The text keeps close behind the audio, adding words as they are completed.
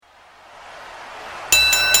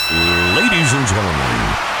and gentlemen,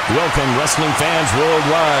 welcome wrestling fans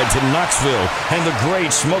worldwide to Knoxville and the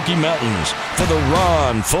Great Smoky Mountains for the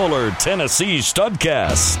Ron Fuller Tennessee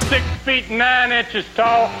Studcast. 6 feet 9 inches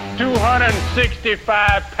tall,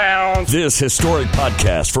 265 pounds. This historic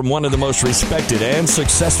podcast from one of the most respected and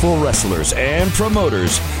successful wrestlers and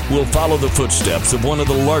promoters will follow the footsteps of one of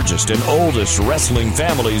the largest and oldest wrestling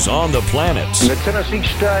families on the planet. The Tennessee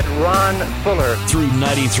Stud, Ron Fuller. Through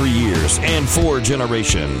 93 years and 4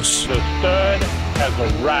 generations. The Stud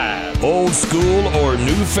has arrived. Old school or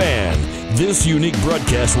new fan, this unique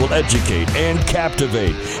broadcast will educate and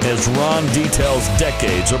captivate as Ron details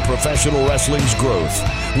decades of professional wrestling's growth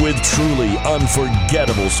with truly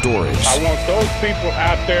unforgettable stories. I want those people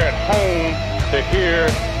out there at home to hear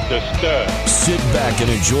the Stud. Sit back and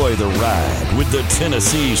enjoy the ride with the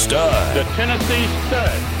Tennessee Stud. The Tennessee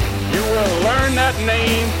Stud. You will learn that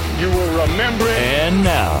name. You will remember it. And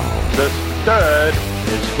now, the Stud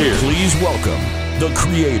is here. Please welcome the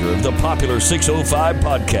creator of the popular 605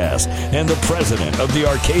 podcast and the president of the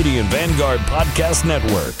Arcadian Vanguard Podcast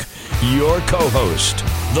Network, your co-host,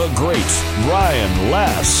 the great Ryan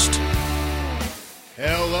Last.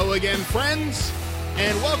 Hello again, friends,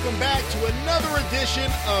 and welcome back to another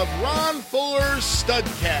edition of Ron Fuller's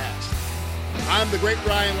Studcast. I'm the great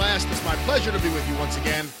Ryan Last. It's my pleasure to be with you once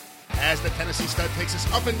again as the Tennessee Stud takes us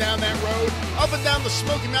up and down that road, up and down the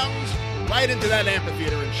Smoky Mountains, right into that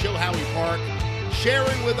amphitheater in Chilhowie Park,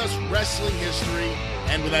 sharing with us wrestling history.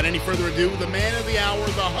 And without any further ado, the man of the hour,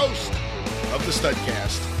 the host of the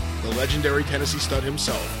Studcast, the legendary Tennessee Stud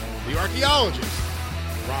himself, the archaeologist,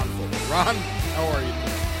 Ron Fuller. Ron, how are you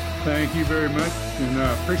today? Thank you very much, and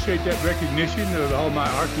I appreciate that recognition of all my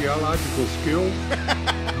archaeological skills.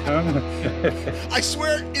 I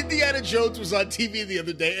swear, Indiana Jones was on TV the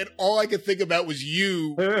other day, and all I could think about was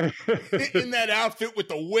you in that outfit with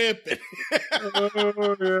the whip.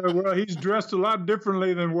 Oh, yeah. Well, he's dressed a lot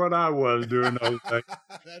differently than what I was during those days.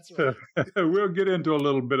 That's right. We'll get into a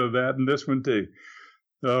little bit of that in this one, too.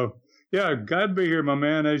 So, yeah, glad to be here, my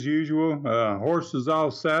man, as usual. Horse is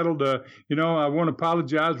all saddled. I want to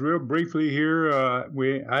apologize real briefly here. I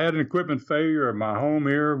had an equipment failure at my home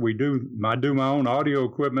here. I do my own audio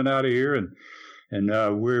equipment out of here, and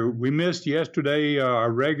we missed yesterday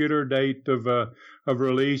our regular date of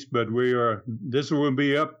release, but this will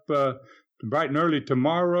be up bright and early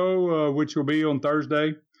tomorrow, which will be on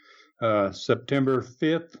Thursday, September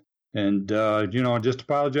 5th. And, just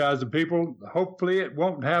apologize to people. Hopefully it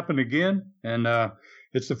won't happen again. And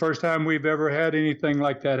it's the first time we've ever had anything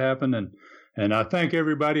like that happen. And I thank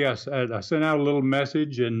everybody. I sent out a little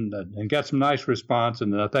message and got some nice response.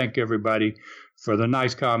 And I thank everybody for the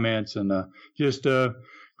nice comments. And just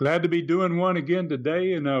glad to be doing one again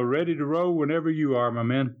today and ready to roll whenever you are, my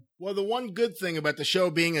man. Well, the one good thing about the show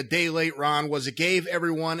being a day late, Ron, was it gave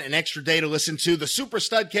everyone an extra day to listen to the Super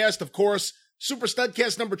Studcast, of course. Super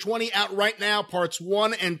Studcast number 20 out right now, parts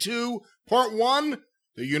 1 and 2. Part 1,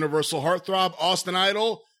 the Universal Heartthrob, Austin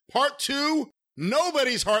Idol. Part 2,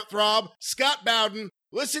 nobody's heartthrob, Scott Bowden.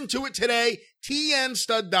 Listen to it today,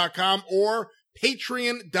 tnstud.com or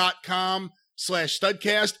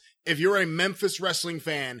patreon.com/studcast. If you're a Memphis wrestling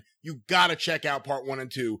fan, you gotta check out part 1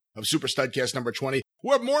 and 2 of Super Studcast number 20.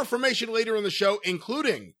 We'll have more information later in the show,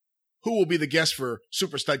 including who will be the guest for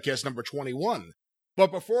Super Studcast number 21. But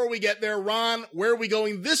before we get there, Ron, where are we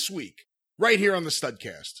going this week? Right here on the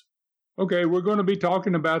Studcast. Okay, we're going to be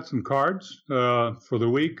talking about some cards for the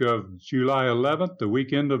week of July 11th, the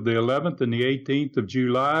weekend of the 11th and the 18th of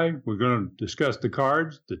July. We're going to discuss the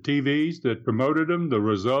cards, the TVs that promoted them, the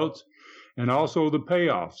results, and also the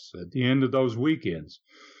payoffs at the end of those weekends.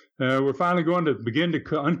 We're finally going to begin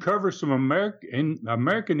to uncover some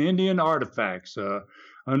American Indian artifacts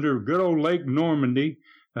under good old Lake Normandy.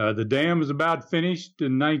 The dam is about finished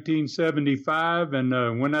in 1975, and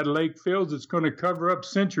when that lake fills, it's going to cover up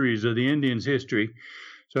centuries of the Indians' history.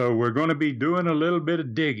 So we're going to be doing a little bit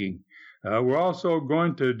of digging. We're also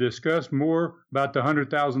going to discuss more about the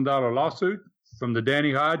 $100,000 lawsuit from the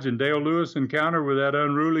Danny Hodge and Dale Lewis encounter with that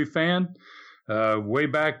unruly fan way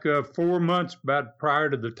back 4 months about prior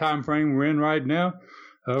to the time frame we're in right now.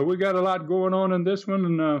 We got a lot going on in this one,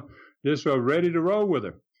 and just ready to roll with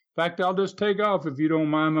her. In fact, I'll just take off if you don't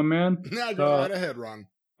mind, my man. No, go right ahead, Ron.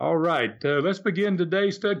 All right. Let's begin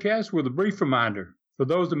today's Studcast with a brief reminder. For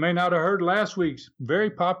those that may not have heard last week's very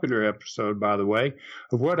popular episode, by the way,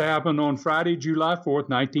 of what happened on Friday, July 4th,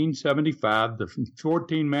 1975, the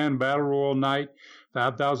 14-man Battle Royal night,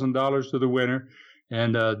 $5,000 to the winner.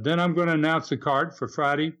 And then I'm going to announce the card for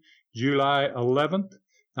Friday, July 11th.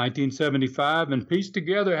 1975, and pieced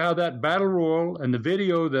together how that Battle Royal and the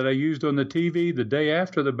video that I used on the TV the day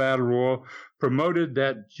after the Battle Royal promoted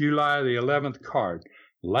that July the 11th card.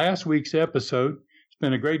 Last week's episode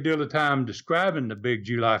spent a great deal of time describing the big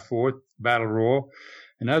July 4th Battle Royal.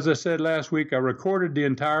 And as I said last week, I recorded the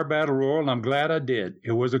entire Battle Royal, and I'm glad I did.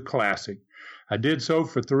 It was a classic. I did so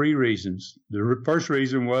for three reasons. The first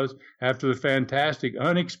reason was after the fantastic,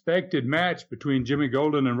 unexpected match between Jimmy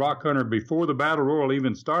Golden and Rock Hunter before the Battle Royal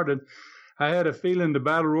even started, I had a feeling the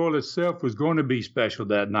Battle Royal itself was going to be special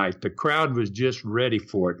that night. The crowd was just ready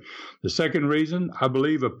for it. The second reason, I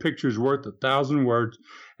believe a picture's worth 1,000 words,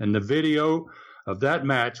 and the video of that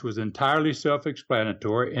match was entirely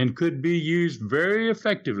self-explanatory and could be used very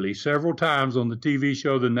effectively several times on the TV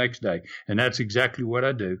show the next day. And that's exactly what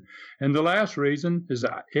I do. And the last reason is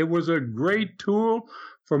it was a great tool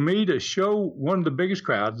for me to show one of the biggest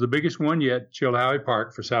crowds, the biggest one yet, Chilhowie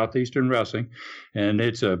Park for Southeastern Wrestling. And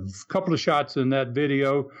it's a couple of shots in that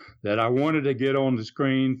video that I wanted to get on the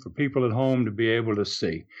screen for people at home to be able to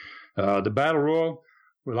see. The Battle Royal,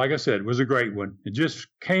 well, like I said, was a great one. It just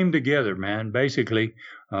came together, man, basically.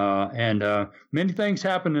 And many things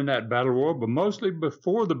happened in that Battle Royal, but mostly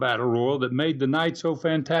before the Battle Royal that made the night so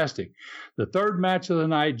fantastic. The third match of the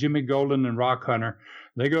night, Jimmy Golden and Rock Hunter,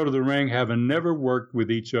 they go to the ring having never worked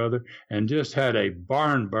with each other and just had a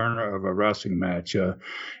barn burner of a wrestling match.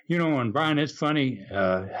 And Brian, it's funny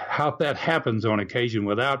how that happens on occasion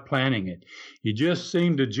without planning it. You just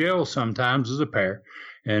seem to gel sometimes as a pair.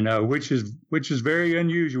 And which is very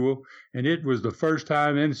unusual. And it was the first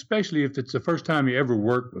time, and especially if it's the first time you ever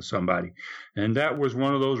worked with somebody. And that was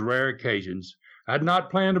one of those rare occasions. I'd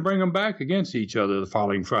not planned to bring them back against each other the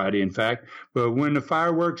following Friday, in fact. But when the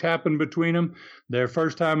fireworks happened between them, their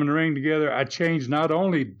first time in the ring together, I changed not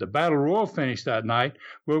only the Battle Royal finish that night,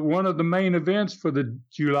 but one of the main events for the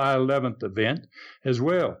July 11th event as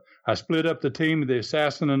well. I split up the team of the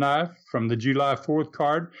Assassin and I from the July 4th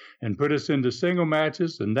card and put us into single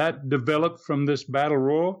matches, and that developed from this Battle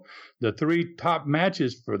Royal. The three top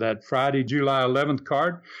matches for that Friday, July 11th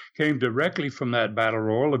card came directly from that Battle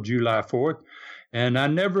Royal of July 4th, and I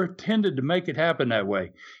never tended to make it happen that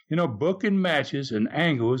way. Booking matches and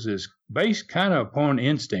angles is based kind of upon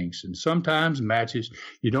instincts, and sometimes matches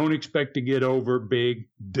you don't expect to get over big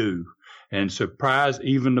do. And surprise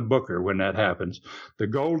even the booker when that happens. The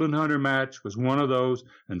Golden Hunter match was one of those,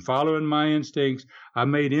 and following my instincts, I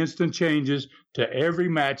made instant changes to every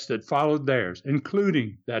match that followed theirs,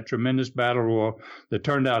 including that tremendous Battle Royal that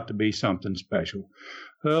turned out to be something special.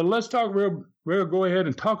 Let's talk we'll go ahead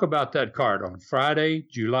and talk about that card on Friday,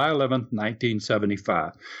 July 11th,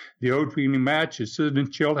 1975. The opening match is in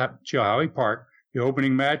Chilhowie Park. The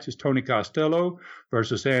opening match is Tony Costello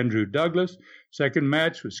versus Andrew Douglas. Second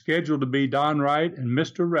match was scheduled to be Don Wright and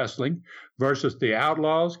Mr. Wrestling versus the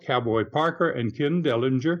Outlaws, Cowboy Parker and Ken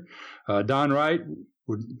Dillinger. Don Wright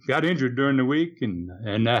got injured during the week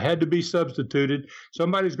and had to be substituted.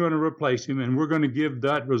 Somebody's going to replace him, and we're going to give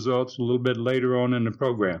that results a little bit later on in the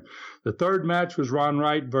program. The third match was Ron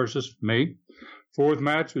Wright versus me. Fourth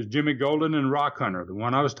match was Jimmy Golden and Rock Hunter, the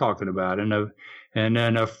one I was talking about. And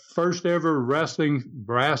then a first ever wrestling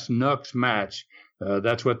brass knucks match.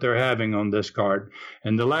 That's what they're having on this card.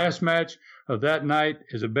 And the last match of that night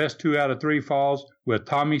is a best 2 out of 3 falls with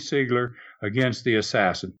Tommy Siegler against the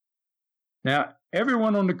Assassin. Now,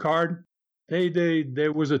 everyone on the card,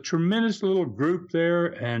 there was a tremendous little group there.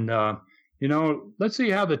 And, let's see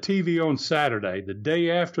how the TV on Saturday, the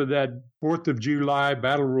day after that 4th of July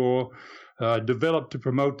Battle Royal, developed to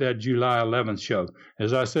promote that July 11th show.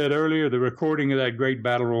 As I said earlier, the recording of that great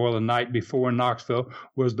Battle Royal the night before in Knoxville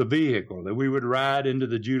was the vehicle that we would ride into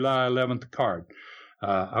the July 11th card.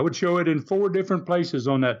 I would show it in 4 different places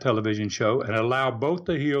on that television show and allow both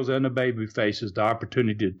the heels and the baby faces the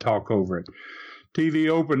opportunity to talk over it. TV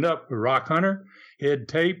opened up with Rock Hunter, head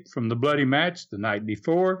tape from the bloody match the night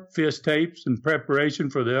before, fist tapes in preparation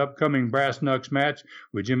for the upcoming brass knucks match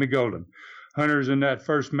with Jimmy Golden. Hunter's in that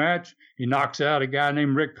first match. He knocks out a guy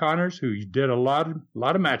named Rick Connors, who did a lot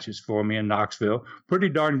of matches for me in Knoxville. Pretty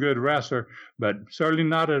darn good wrestler, but certainly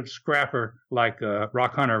not a scrapper like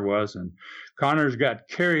Rock Hunter was. And Connors got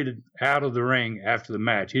carried out of the ring after the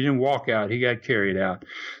match. He didn't walk out. He got carried out.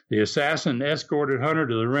 The Assassin escorted Hunter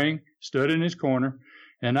to the ring, stood in his corner,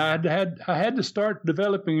 and I had to start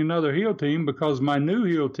developing another heel team because my new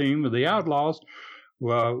heel team of the Outlaws,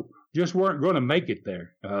 just weren't going to make it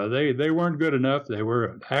there. They weren't good enough. They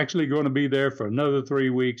were actually going to be there for another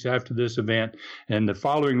 3 weeks after this event. And the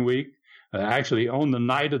following week, Actually, on the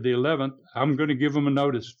night of the 11th, I'm going to give him a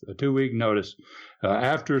 2-week notice.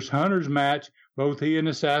 After Hunter's match, both he and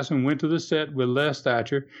Assassin went to the set with Les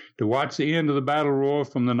Thatcher to watch the end of the Battle Royal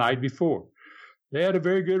from the night before. They had a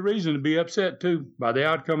very good reason to be upset, too, by the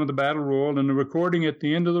outcome of the Battle Royal, and the recording at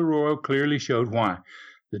the end of the Royal clearly showed why.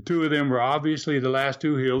 The two of them were obviously the last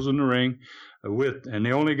two heels in the ring, and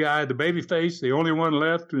the only guy, the babyface, the only one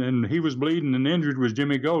left, and he was bleeding and injured, was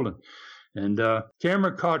Jimmy Golden. And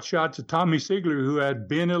camera caught shots of Tommy Siegler, who had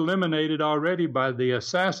been eliminated already by the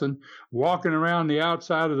Assassin, walking around the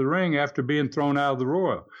outside of the ring after being thrown out of the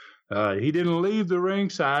Royal. He didn't leave the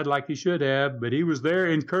ringside like he should have, but he was there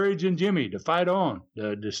encouraging Jimmy to fight on,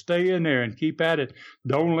 to stay in there and keep at it.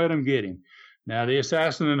 Don't let him get him. Now, the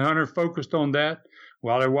Assassin and Hunter focused on that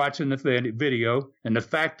while they're watching the video, and the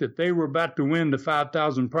fact that they were about to win the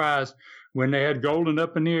 $5,000 prize when they had Golden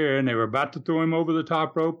up in the air and they were about to throw him over the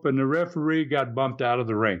top rope, and the referee got bumped out of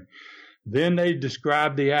the ring. Then they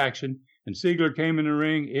described the action, and Siegler came in the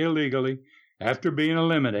ring illegally. After being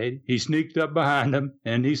eliminated, he sneaked up behind him,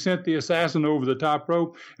 and he sent the Assassin over the top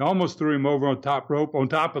rope, and almost threw him over on top rope on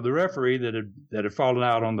top of the referee that had fallen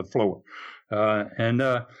out on the floor.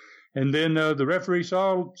 And then the referee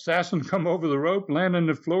saw Assassin come over the rope, land on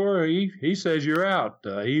the floor. He says, "You're out,"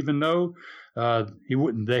 even though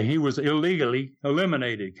he was illegally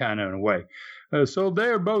eliminated, kind of in a way. So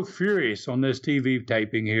they're both furious on this TV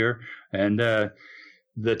taping here, and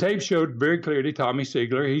the tape showed very clearly Tommy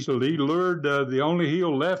Siegler. He lured the only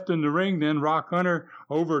heel left in the ring, then Rock Hunter,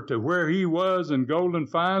 over to where he was, and Golden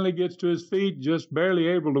finally gets to his feet, just barely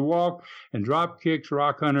able to walk, and drop kicks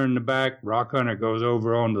Rock Hunter in the back. Rock Hunter goes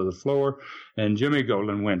over onto the floor, and Jimmy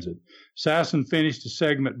Golden wins it. Assassin finished the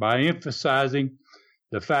segment by emphasizing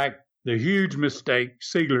the huge mistake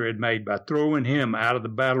Siegler had made by throwing him out of the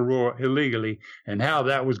Battle Royal illegally, and how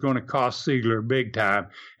that was going to cost Siegler big time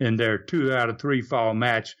in their 2 out of 3 fall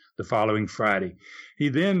match the following Friday. He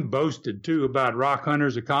then boasted, too, about Rock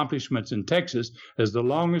Hunter's accomplishments in Texas as the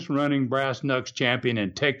longest-running Brass Knucks champion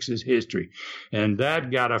in Texas history, and that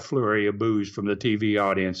got a flurry of boos from the TV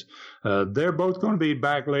audience. They're both going to be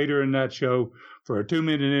back later in that show for a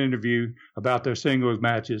 2-minute interview about their singles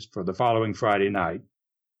matches for the following Friday night.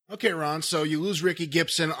 Okay, Ron, so you lose Ricky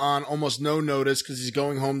Gibson on almost no notice because he's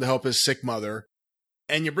going home to help his sick mother.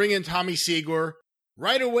 And you bring in Tommy Siegler.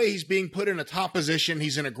 Right away, he's being put in a top position.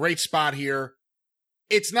 He's in a great spot here.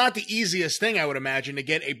 It's not the easiest thing, I would imagine, to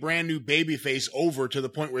get a brand new babyface over to the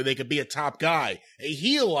point where they could be a top guy. A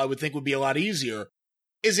heel, I would think, would be a lot easier.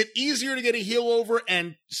 Is it easier to get a heel over?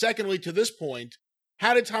 And secondly, to this point,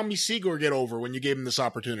 how did Tommy Siegler get over when you gave him this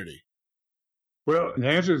opportunity? Well, the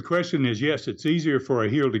answer to the question is yes, it's easier for a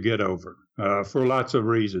heel to get over for lots of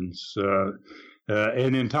reasons.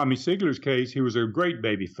 And in Tommy Siegler's case, he was a great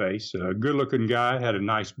baby face, a good-looking guy, had a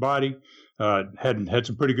nice body, had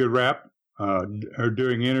some pretty good rap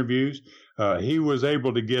during interviews. He was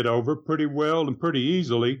able to get over pretty well and pretty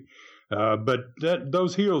easily. But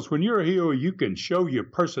those heels, when you're a heel, you can show your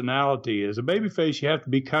personality. As a babyface, you have to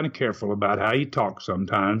be kind of careful about how you talk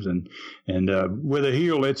sometimes. And with a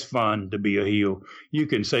heel, it's fun to be a heel. You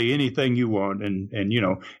can say anything you want, and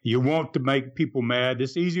you want to make people mad.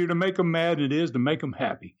 It's easier to make them mad than it is to make them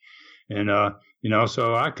happy. And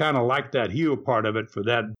so I kind of like that heel part of it for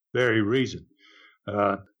that very reason.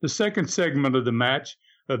 The second segment of the match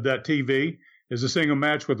of that TV is a single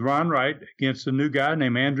match with Ron Wright against a new guy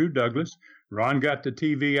named Andrew Douglas. Ron got the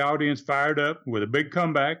TV audience fired up with a big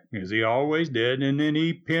comeback, as he always did, and then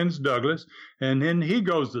he pins Douglas, and then he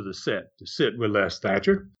goes to the set to sit with Les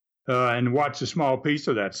Thatcher and watch a small piece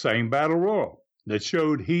of that same Battle Royal that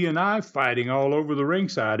showed he and I fighting all over the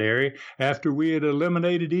ringside area after we had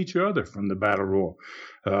eliminated each other from the Battle Royal.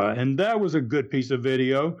 And that was a good piece of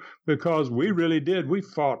video because we really did. We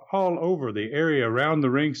fought all over the area around the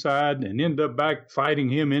ringside and ended up back fighting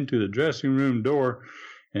him into the dressing room door.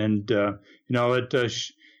 And,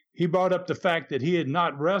 he brought up the fact that he had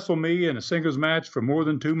not wrestled me in a singles match for more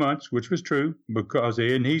than 2 months, which was true, because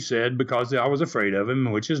I was afraid of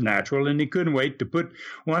him, which is natural, and he couldn't wait to put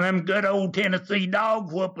one of them good old Tennessee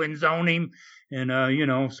dog whoopings on him. And,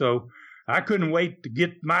 so I couldn't wait to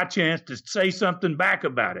get my chance to say something back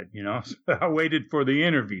about it, So I waited for the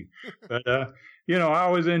interview. But, I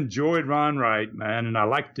always enjoyed Ron Wright, man, and I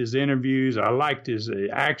liked his interviews. I liked his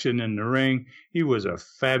action in the ring. He was a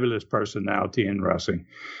fabulous personality in wrestling.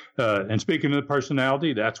 And speaking of the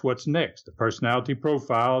personality, that's what's next, the personality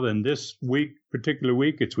profile. And this particular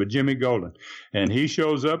week, it's with Jimmy Golden. And he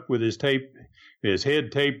shows up with his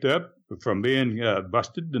head taped up from being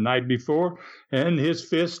busted the night before, and his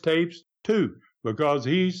fist tapes too, because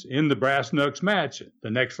he's in the Brass Knucks match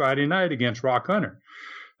the next Friday night against Rock Hunter.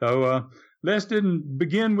 So Les didn't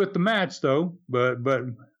begin with the match, though,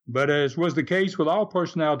 but as was the case with all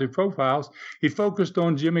personality profiles, he focused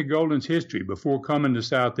on Jimmy Golden's history before coming to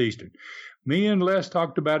Southeastern. Me and Les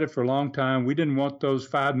talked about it for a long time. We didn't want those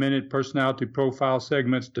 5-minute personality profile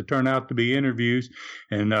segments to turn out to be interviews.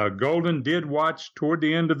 And Golden did watch toward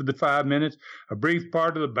the end of the 5 minutes a brief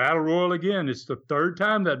part of the Battle Royal again. It's the third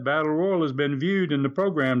time that Battle Royal has been viewed in the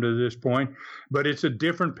program to this point, but it's a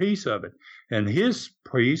different piece of it. And his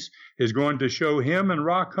piece is going to show him and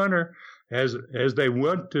Rock Hunter as they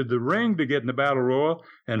went to the ring to get in the Battle Royal,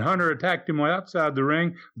 and Hunter attacked him outside the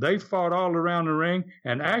ring. They fought all around the ring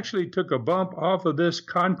and actually took a bump off of this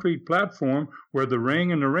concrete platform where the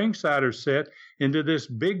ring and the ringside are set into this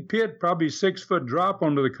big pit, probably 6-foot drop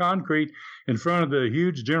onto the concrete in front of the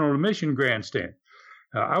huge general admission grandstand.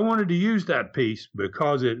 I wanted to use that piece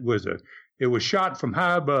because it was shot from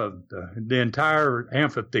high above the entire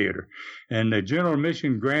amphitheater, and the general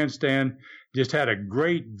admission grandstand just had a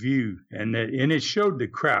great view, and it showed the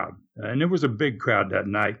crowd, and it was a big crowd that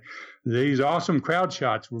night. These awesome crowd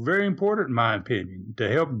shots were very important, in my opinion,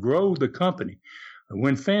 to help grow the company.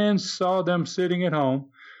 When fans saw them sitting at home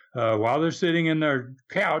while they're sitting in their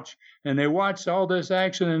couch and they watch all this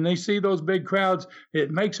action and they see those big crowds,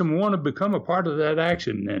 it makes them want to become a part of that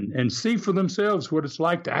action and see for themselves what it's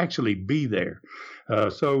like to actually be there.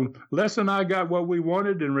 So Les and I got what we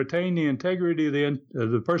wanted and retained the integrity of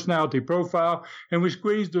the personality profile, and we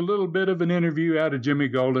squeezed a little bit of an interview out of Jimmy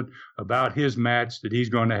Golden about his match that he's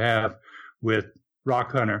going to have with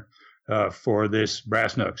Rock Hunter for this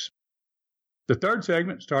Brass Knucks. The third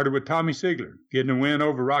segment started with Tommy Sigler getting a win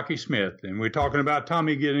over Rocky Smith, and we're talking about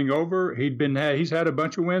Tommy getting over. He's had a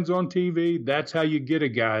bunch of wins on TV. That's how you get a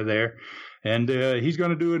guy there, and he's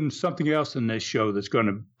going to do it in something else in this show that's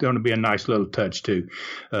going to be a nice little touch too.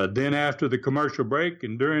 Then after the commercial break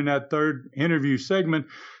and during that third interview segment,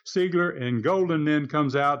 Sigler and Golden then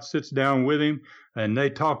comes out, sits down with him, and they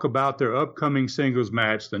talk about their upcoming singles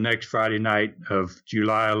match the next Friday night of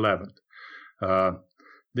July 11th.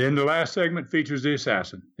 Then the last segment features the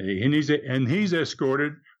Assassin, and he's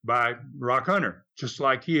escorted by Rock Hunter, just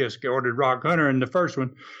like he escorted Rock Hunter in the first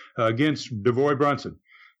one against Devoy Brunson.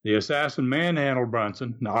 The Assassin manhandled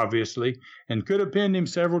Brunson, obviously, and could have pinned him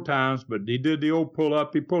several times, but he did the old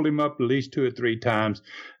pull-up. He pulled him up at least 2 or 3 times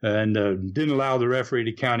and didn't allow the referee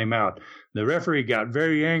to count him out. The referee got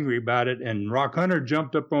very angry about it, and Rock Hunter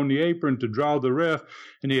jumped up on the apron to draw the ref,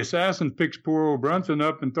 and the Assassin picks poor old Brunson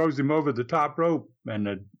up and throws him over the top rope, and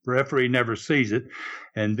the referee never sees it.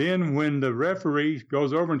 And then when the referee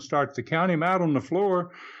goes over and starts to count him out on the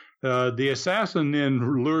floor, the Assassin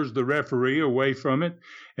then lures the referee away from it,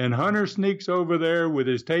 and Hunter sneaks over there with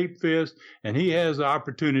his tape fist, and he has the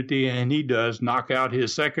opportunity, and he does knock out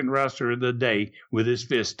his second wrestler of the day with his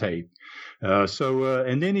fist tape.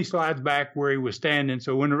 And then he slides back where he was standing.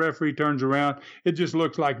 So when the referee turns around, it just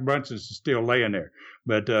looks like Brunson's still laying there.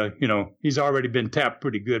 But, he's already been tapped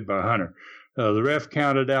pretty good by Hunter. The ref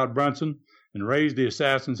counted out Brunson and raised the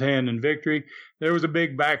Assassin's hand in victory. There was a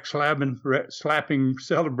big slapping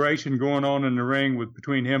celebration going on in the ring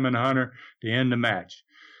between him and Hunter to end the match.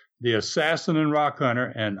 The Assassin and Rock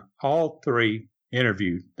Hunter and all 3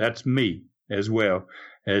 interviewed, that's me as well,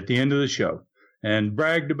 at the end of the show, and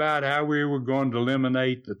bragged about how we were going to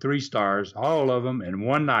eliminate the 3 stars, all of them, in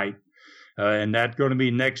one night, and that's going to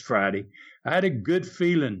be next Friday. I had a good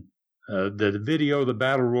feeling the video, the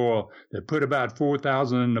Battle Royal, that put about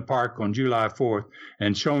 4,000 in the park on July 4th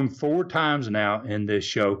and shown 4 times now in this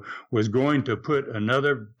show, was going to put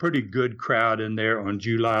another pretty good crowd in there on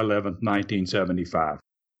July 11th, 1975.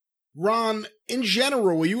 Ron, in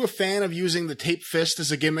general, were you a fan of using the tape fist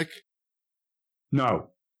as a gimmick? No.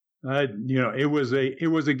 It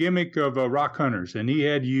was a gimmick of Rock Hunter's, and he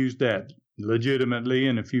had used that legitimately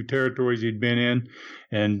in a few territories he'd been in.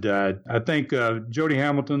 And I think Jody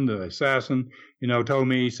Hamilton, the Assassin, told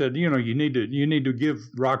me, he said, you need to give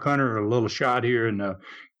Rock Hunter a little shot here and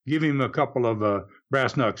give him a couple of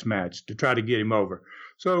Brass Knucks match to try to get him over.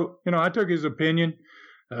 So, I took his opinion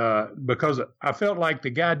because I felt like the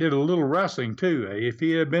guy did a little wrestling too. If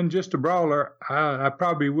he had been just a brawler, I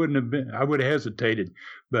probably wouldn't have been. I would have hesitated.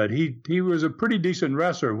 But he was a pretty decent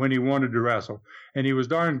wrestler when he wanted to wrestle, and he was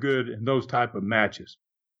darn good in those type of matches.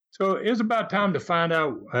 So it was about time to find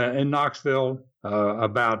out in Knoxville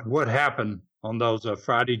about what happened on those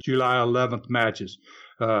Friday, July 11th matches.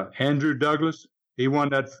 Andrew Douglas, he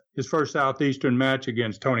won his first Southeastern match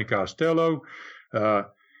against Tony Costello.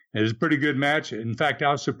 It was a pretty good match. In fact,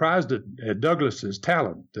 I was surprised at Douglas's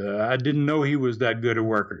talent. I didn't know he was that good a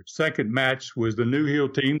worker. Second match was the New Heel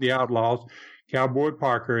team, the Outlaws, Cowboy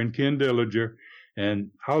Parker and Ken Dillinger. And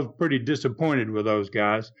I was pretty disappointed with those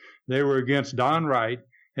guys. They were against Don Wright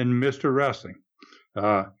and Mr. Wrestling.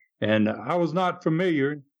 And I was not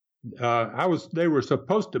familiar. They were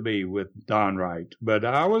supposed to be with Don Wright, but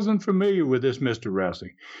I wasn't familiar with this Mr.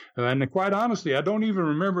 Wrestling. And quite honestly, I don't even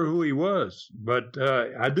remember who he was, but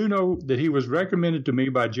I do know that he was recommended to me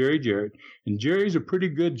by Jerry Jarrett, and Jerry's a pretty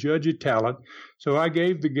good judge of talent, so I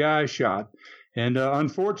gave the guy a shot. And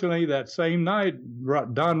unfortunately, that same night,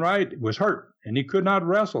 Don Wright was hurt, and he could not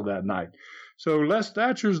wrestle that night. So Les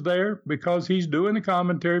Thatcher's there because he's doing the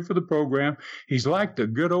commentary for the program. He's like the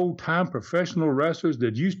good old-time professional wrestlers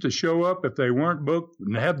that used to show up if they weren't booked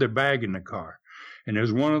and have their bag in the car. And it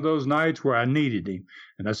was one of those nights where I needed him.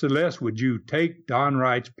 And I said, Les, would you take Don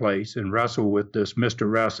Wright's place and wrestle with this Mr.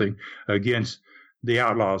 Wrestling against the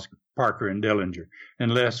Outlaws, Parker and Dillinger?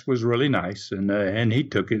 And Les was really nice, and he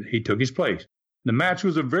took it. He took his place. The match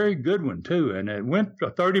was a very good one, too, and it went a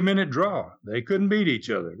 30-minute draw. They couldn't beat each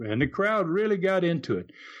other, and the crowd really got into it.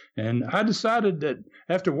 And I decided that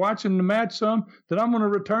after watching the match some, that I'm going to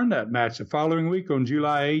return that match the following week on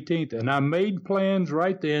July 18th. And I made plans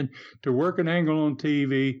right then to work an angle on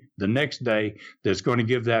TV the next day that's going to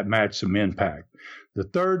give that match some impact. The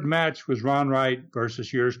third match was Ron Wright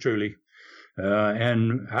versus yours truly.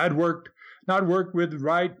 And I'd not worked with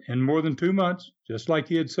Wright in more than 2 months. Just like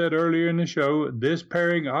he had said earlier in the show, this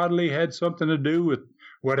pairing oddly had something to do with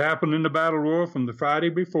what happened in the Battle Royal from the Friday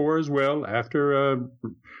before as well, after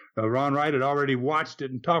Ron Wright had already watched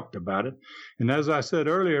it and talked about it. And as I said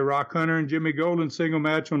earlier, Rock Hunter and Jimmy Golden's single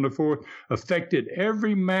match on the 4th affected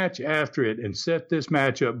every match after it and set this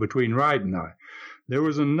match up between Wright and I. There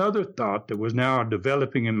was another thought that was now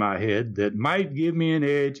developing in my head that might give me an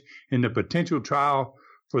edge in the potential trial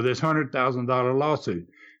for this $100,000 lawsuit.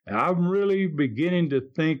 And I'm really beginning to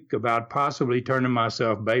think about possibly turning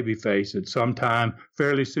myself babyface at some time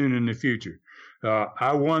fairly soon in the future.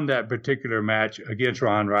 I won that particular match against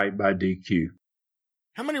Ron Wright by DQ.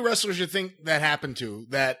 How many wrestlers do you think that happened to?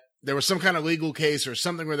 That there was some kind of legal case or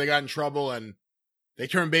something where they got in trouble and they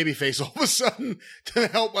turned babyface all of a sudden to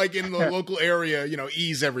help, like in the local area,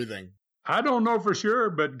 ease everything? I don't know for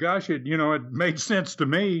sure, but gosh, it made sense to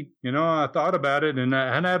me. I thought about it, and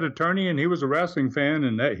I had an attorney, and he was a wrestling fan,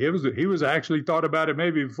 and he was actually thought about it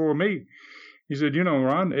maybe before me. He said,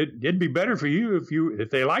 Ron, it'd be better for you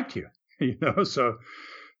if they liked you, So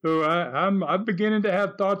I'm beginning to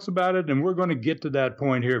have thoughts about it, and we're going to get to that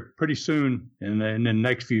point here pretty soon in the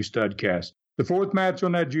next few Studcasts. The fourth match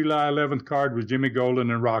on that July 11th card was Jimmy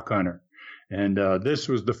Golden and Rock Hunter. And this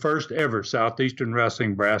was the first ever Southeastern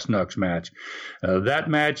Wrestling Brass Knucks match. That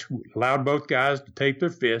match allowed both guys to tape their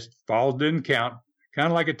fists. Falls didn't count, kind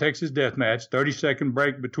of like a Texas death match. 30-second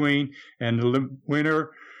break between, and the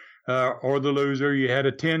winner or the loser, you had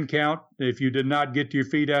a 10 count. If you did not get to your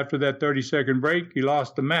feet after that 30-second break, you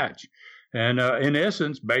lost the match. And in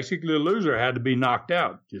essence, basically the loser had to be knocked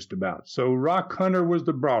out just about. So Rock Hunter was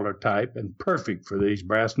the brawler type and perfect for these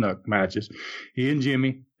brass knuck matches. He and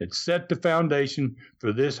Jimmy had set the foundation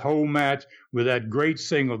for this whole match with that great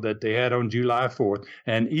single that they had on July 4th.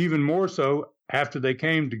 And even more so after they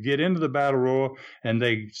came to get into the Battle Royal and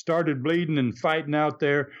they started bleeding and fighting out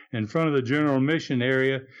there in front of the General Mission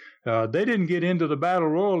area. They didn't get into the Battle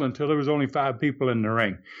Royal until there was only 5 people in the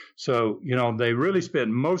ring. So, they really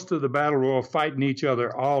spent most of the Battle Royal fighting each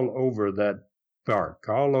other all over that park,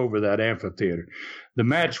 all over that amphitheater. The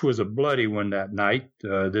match was a bloody one that night,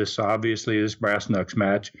 this Brass Knucks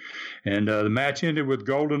match. And the match ended with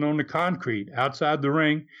Golden on the concrete outside the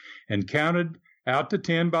ring and counted out to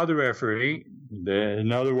 10 by the referee.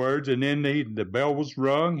 In other words, and then the bell was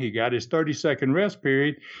rung. He got his 30-second rest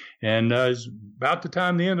period. And about the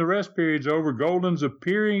time the end of the rest period's over, Golden's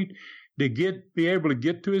appearing to be able to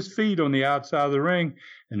get to his feet on the outside of the ring.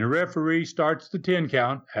 And the referee starts the 10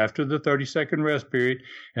 count after the 30-second rest period.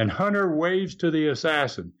 And Hunter waves to the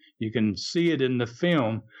assassin. You can see it in the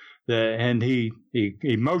film. And he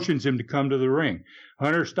motions him to come to the ring.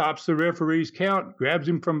 Hunter stops the referee's count, grabs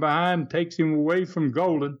him from behind, takes him away from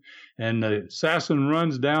Golden, and the assassin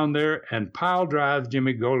runs down there and pile drives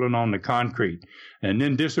Jimmy Golden on the concrete, and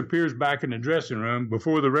then disappears back in the dressing room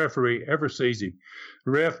before the referee ever sees him.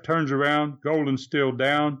 The ref turns around, Golden's still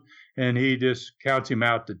down, and he just counts him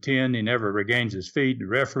out to 10. He never regains his feet. The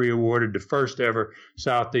referee awarded the first ever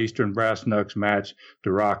Southeastern Brass Knucks match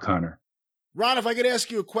to Rock Hunter. Ron, if I could ask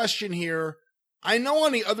you a question here. I know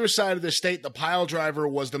on the other side of the state, the pile driver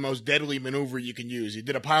was the most deadly maneuver you can use. You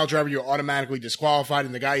did a pile driver, you're automatically disqualified,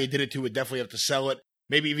 and the guy you did it to would definitely have to sell it,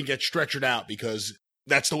 maybe even get stretchered out, because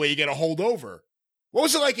that's the way you get a holdover. What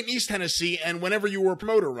was it like in East Tennessee, and whenever you were a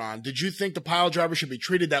promoter, Ron? Did you think the pile driver should be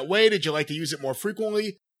treated that way? Did you like to use it more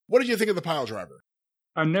frequently? What did you think of the pile driver?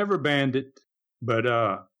 I never banned it, but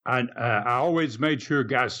I always made sure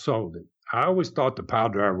guys sold it. I always thought the pile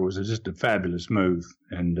driver was just a fabulous move,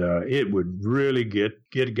 and it would really get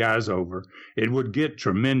guys over. It would get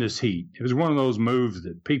tremendous heat. It was one of those moves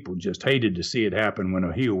that people just hated to see it happen when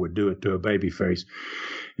a heel would do it to a babyface.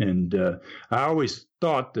 And I always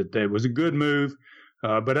thought that was a good move,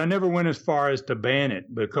 but I never went as far as to ban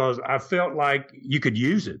it because I felt like you could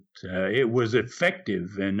use it. It was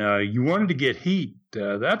effective, and you wanted to get heat.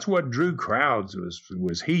 That's what drew crowds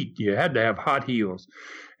was heat. You had to have hot heels.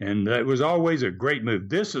 And it was always a great move.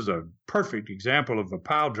 This is a perfect example of a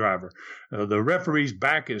pile driver. The referee's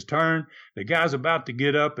back is turned. The guy's about to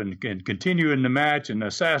get up and continue in the match, and the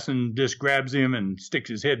assassin just grabs him and sticks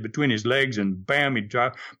his head between his legs, and bam, he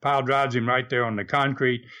pile drives him right there on the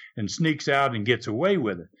concrete and sneaks out and gets away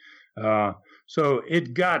with it. So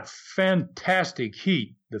it got fantastic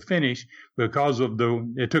heat, the finish, because of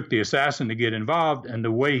it took the assassin to get involved, and the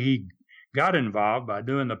way he got involved by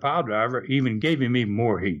doing the pile driver even gave him even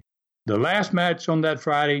more heat. The last match on that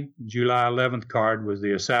Friday, July 11th card, was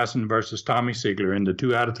the Assassin versus Tommy Siegler in the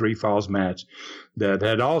 2 out of 3 falls match that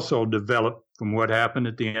had also developed from what happened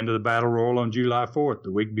at the end of the Battle Royal on July 4th,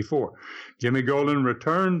 the week before. Jimmy Golden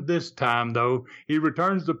returned this time, though. He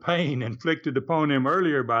returns the pain inflicted upon him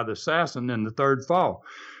earlier by the Assassin in the 3rd fall.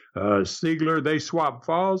 Siegler, they swap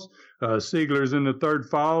falls. Siegler's in the 3rd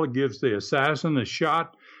fall, gives the Assassin a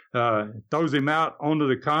shot, throws him out onto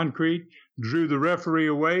the concrete, drew the referee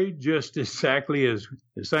away just exactly as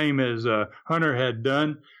the same as Hunter had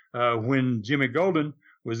done when Jimmy Golden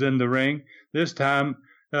was in the ring. This time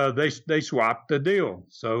they swapped the deal.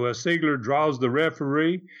 So Siegler draws the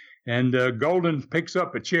referee, and Golden picks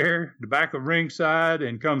up a chair, the back of ringside,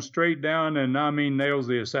 and comes straight down and nails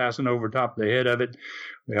the Assassin over top the head of it,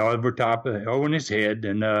 over his head,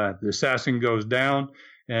 and the Assassin goes down.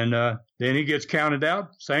 And then he gets counted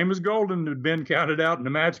out, same as Golden had been counted out in the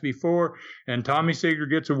match before. And Tommy Siegler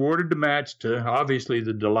gets awarded the match to, obviously,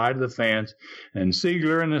 the delight of the fans. And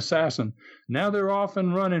Siegler and Assassin, now they're off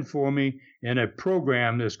and running for me in a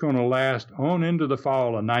program that's going to last on into the fall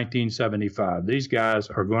of 1975. These guys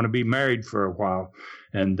are going to be married for a while,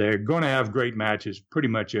 and they're going to have great matches pretty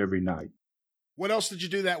much every night. What else did you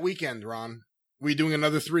do that weekend, Ron? Were you doing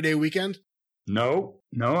another 3-day weekend? No,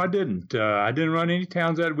 I didn't. I didn't run any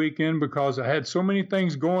towns that weekend because I had so many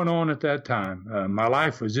things going on at that time. My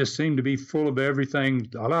life just seemed to be full of everything,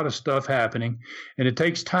 a lot of stuff happening, and it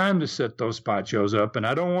takes time to set those spot shows up, and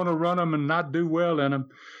I don't want to run them and not do well in them.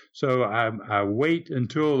 So I wait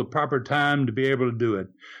until the proper time to be able to do it.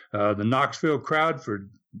 The Knoxville crowd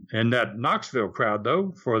and that Knoxville crowd,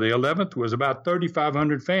 though, for the 11th was about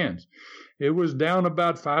 3,500 fans. It was down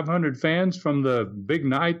about 500 fans from the big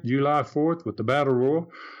night, July 4th, with the Battle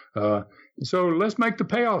Royal. So let's make the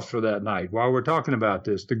payoffs for that night while we're talking about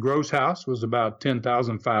this. The gross house was about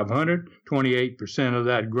 10,500. 28% of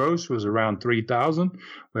that gross was around 3,000.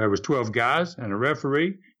 There was 12 guys and a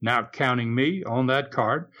referee, not counting me, on that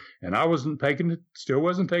card. And I still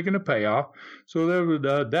wasn't taking a payoff. So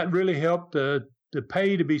that really helped the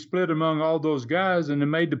pay to be split among all those guys, and it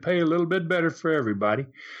made the pay a little bit better for everybody.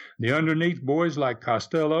 The underneath boys like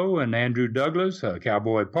Costello and Andrew Douglas,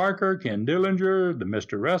 Cowboy Parker, Ken Dillinger, the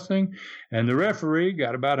Mr. Wrestling, and the referee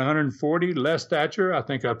got about 140. Les Thatcher, I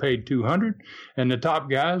think I paid 200. And the top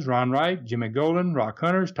guys, Ron Wright, Jimmy Golden, Rock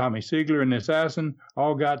Hunters, Tommy Siegler, and the Assassin,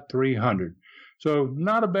 all got 300. So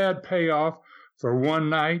not a bad payoff for one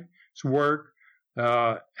night's work.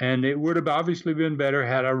 And it would have obviously been better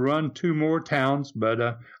had I run 2 more towns,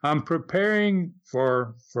 but I'm preparing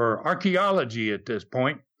for archaeology at this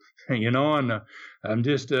point, and I'm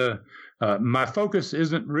just my focus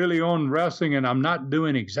isn't really on wrestling, and I'm not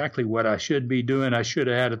doing exactly what I should be doing. I should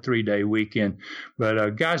have had a 3-day weekend,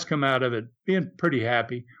 but guys come out of it being pretty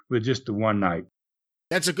happy with just the one night.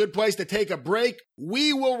 That's a good place to take a break.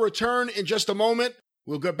 We will return in just a moment.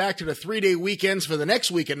 We'll get back to the 3-day weekends for the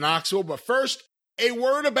next week in Knoxville, but first, a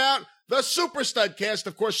word about the Super Studcast.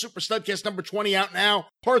 Of course, Super Studcast number 20 out now.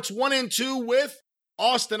 Parts 1 and 2 with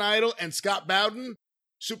Austin Idol and Scott Bowden.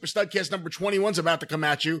 Super Studcast number 21 is about to come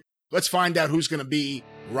at you. Let's find out who's going to be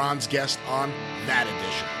Ron's guest on that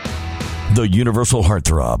edition. The Universal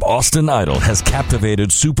Heartthrob, Austin Idol, has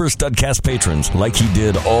captivated Super Studcast patrons like he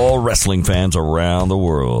did all wrestling fans around the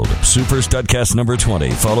world. Super Studcast number 20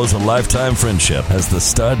 follows a lifetime friendship as the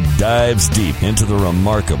stud dives deep into the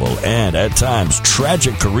remarkable and, at times,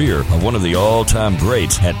 tragic career of one of the all-time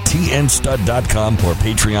greats at tnstud.com or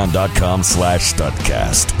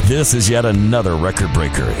patreon.com/studcast. This is yet another record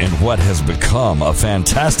breaker in what has become a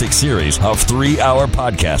fantastic series of 3-hour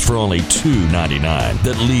podcasts for only $2.99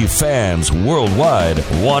 that leave fans fans worldwide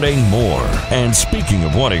wanting more. And speaking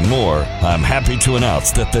of wanting more, I'm happy to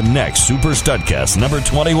announce that the next Super Studcast number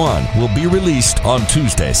 21 will be released on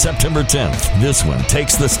Tuesday, September 10th. This one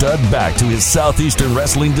takes the stud back to his Southeastern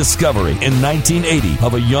Wrestling discovery in 1980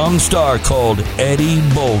 of a young star called Eddie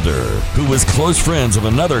Boulder, who was close friends of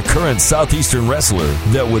another current Southeastern wrestler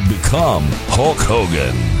that would become Hulk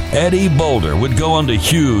Hogan. Eddie Boulder would go on to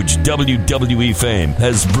huge WWE fame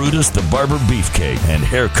as Brutus the Barber Beefcake, and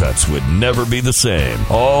haircuts would never be the same.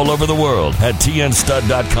 All over the world at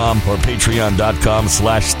tnstud.com or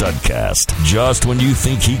patreon.com/studcast. Just when you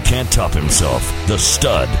think he can't top himself, the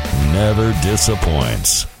stud never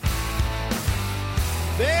disappoints.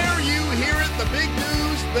 There you hear it, the big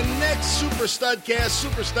news, the next Super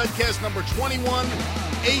Studcast number 21,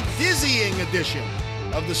 a dizzying edition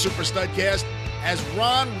of the Super Studcast, as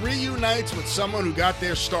Ron reunites with someone who got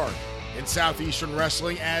their start in Southeastern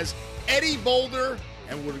Wrestling as Eddie Boulder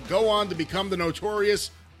and would go on to become the notorious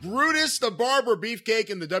Brutus the Barber Beefcake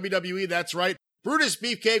in the WWE. That's right. Brutus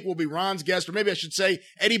Beefcake will be Ron's guest, or maybe I should say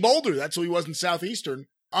Eddie Boulder. That's who he was in Southeastern,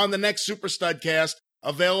 on the next Super Studcast,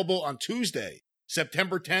 available on Tuesday,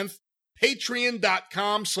 September 10th.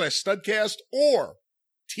 Patreon.com/studcast or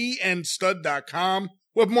tnstud.com.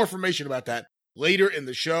 We'll have more information about that later in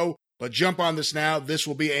the show. But jump on this now. This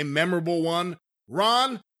will be a memorable one.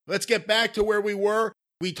 Ron, let's get back to where we were.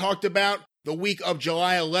 We talked about the week of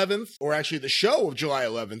July 11th, or actually the show of July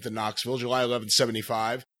 11th in Knoxville, July 11th,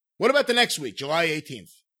 75. What about the next week, July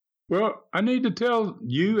 18th? Well, I need to tell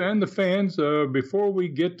you and the fans before we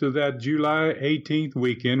get to that July 18th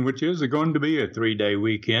weekend, which is going to be a 3-day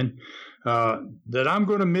weekend, that I'm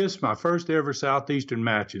going to miss my first ever Southeastern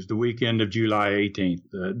matches the weekend of July 18th.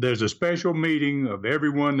 There's a special meeting of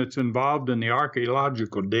everyone that's involved in the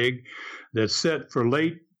archaeological dig that's set for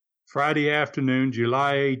late Friday afternoon,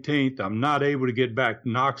 July 18th. I'm not able to get back to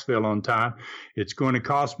Knoxville on time. It's going to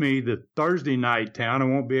cost me the Thursday night town. I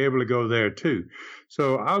won't be able to go there too.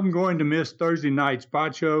 So I'm going to miss Thursday night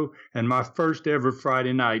spot show and my first ever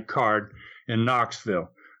Friday night card in Knoxville.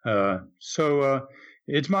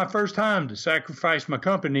 It's my first time to sacrifice my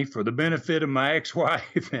company for the benefit of my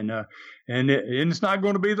ex-wife, and it's not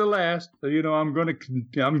going to be the last. You know, I'm going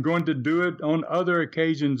to do it on other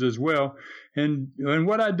occasions as well. And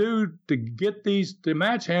what I do to get the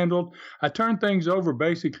match handled, I turn things over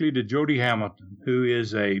basically to Jody Hamilton, who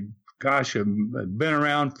is been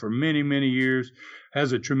around for many, many years,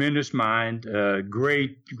 has a tremendous mind,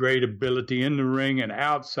 great ability in the ring and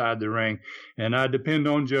outside the ring. And I depend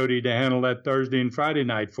on Jody to handle that Thursday and Friday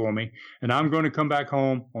night for me. And I'm going to come back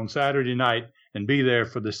home on Saturday night and be there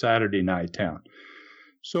for the Saturday night town.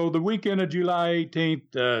 So the weekend of July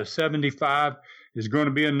 18th, 75, is going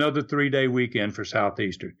to be another 3-day weekend for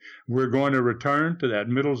Southeastern. We're going to return to that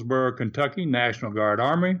Middlesboro, Kentucky National Guard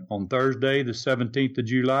Armory on Thursday, the 17th of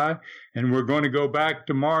July, and we're going to go back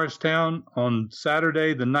to Morristown on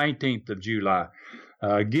Saturday, the 19th of July.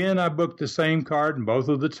 Again, I booked the same card in both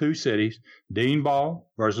of the two cities: Dean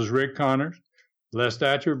Ball versus Rick Connors, Les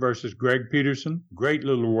Thatcher versus Greg Peterson, great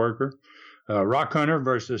little worker, Rock Hunter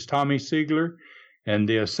versus Tommy Siegler, and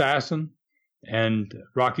the Assassin and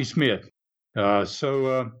Rocky Smith. It's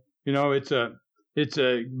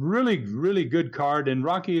a really, really good card, and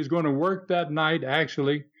Rocky is going to work that night,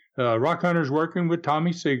 actually. Rock Hunter's working with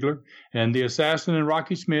Tommy Siegler, and the Assassin and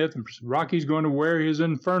Rocky Smith. And Rocky's going to wear his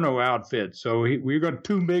Inferno outfit. So we've got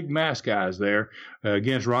two big mask guys there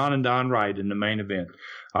against Ron and Don Wright in the main event.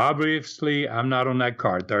 Obviously, I'm not on that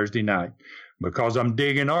card Thursday night because I'm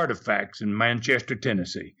digging artifacts in Manchester,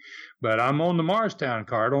 Tennessee. But I'm on the Morristown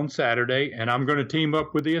card on Saturday, and I'm going to team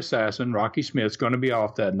up with the Assassin. Rocky Smith's going to be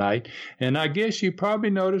off that night. And I guess you probably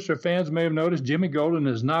noticed, or fans may have noticed, Jimmy Golden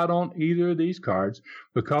is not on either of these cards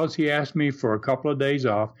because he asked me for a couple of days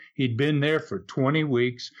off. He'd been there for 20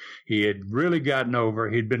 weeks. He had really gotten over.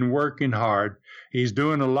 He'd been working hard. He's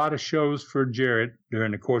doing a lot of shows for Jarrett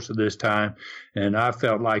during the course of this time, and I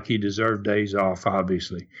felt like he deserved days off,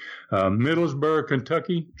 obviously. Middlesboro,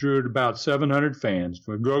 Kentucky drew about 700 fans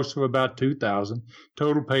for a gross of about 2,000,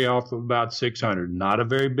 total payoff of about 600. Not a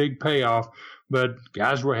very big payoff, but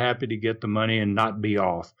guys were happy to get the money and not be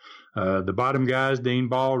off. The bottom guys, Dean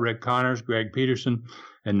Ball, Rick Connors, Greg Peterson,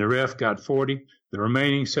 and the ref got 40. The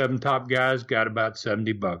remaining 7 top guys got about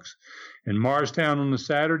 $70. In Morristown on the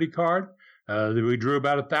Saturday card, we drew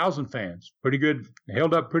about 1,000 fans. Pretty good,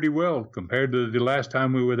 held up pretty well compared to the last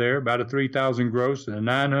time we were there. About a 3,000 gross and a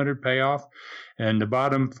 900 payoff. And the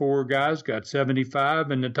bottom 4 guys got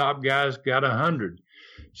 75, and the top guys got 100.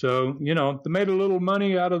 So, they made a little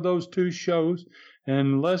money out of those 2 shows.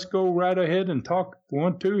 And let's go right ahead and talk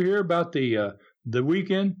 1-2 here about the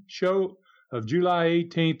weekend show of July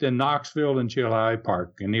 18th in Knoxville and Chilhowee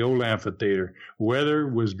Park in the old amphitheater. Weather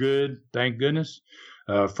was good, thank goodness.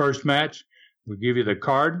 First match, we'll give you the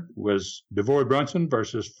card, was DeVoy Brunson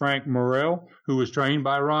versus Frank Morrell, who was trained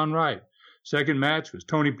by Ron Wright. Second match was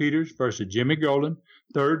Tony Peters versus Jimmy Golden.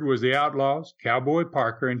 Third was the Outlaws, Cowboy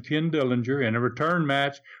Parker and Ken Dillinger in a return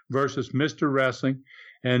match versus Mr. Wrestling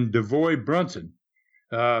and DeVoy Brunson.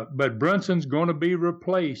 But Brunson's going to be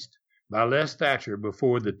replaced by Les Thatcher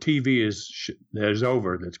before the TV is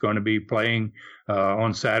over. That's going to be playing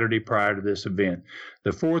on Saturday prior to this event.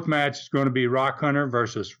 The fourth match is going to be Rock Hunter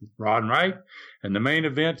versus Ron Wright, and the main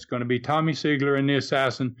event is going to be Tommy Sigler and the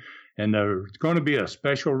Assassin, and there's going to be a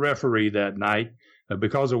special referee that night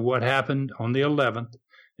because of what happened on the 11th,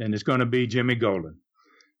 and it's going to be Jimmy Golden.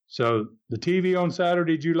 So the TV on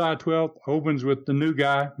Saturday, July 12th, opens with the new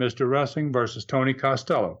guy, Mr. Wrestling versus Tony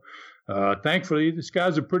Costello. Thankfully, this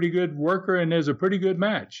guy's a pretty good worker, and there's a pretty good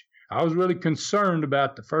match. I was really concerned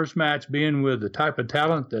about the first match being with the type of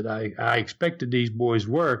talent that I expected these boys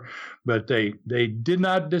were, but they did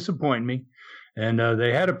not disappoint me, and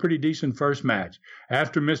they had a pretty decent first match.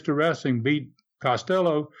 After Mr. Wrestling beat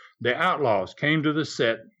Costello, the Outlaws came to the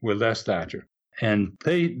set with Les Thatcher. And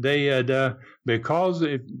they had, because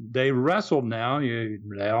they wrestled now, on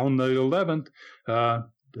the 11th,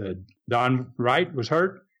 Don Wright was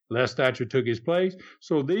hurt. Les Thatcher took his place.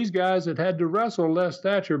 So these guys had to wrestle Les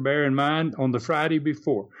Thatcher, bear in mind, on the Friday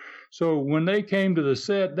before. So when they came to the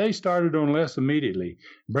set, they started on Les immediately,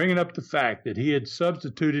 bringing up the fact that he had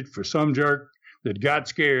substituted for some jerk that got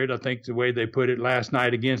scared, I think the way they put it last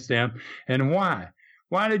night against them. And why?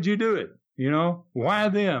 Why did you do it? Why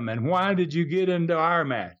them? And why did you get into our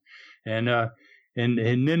match? And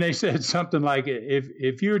then they said something like,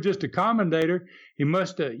 if you're just a commentator, you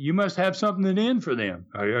must have something in for them,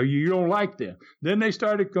 or you don't like them. Then they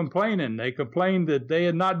started complaining. They complained that they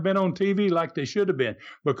had not been on TV like they should have been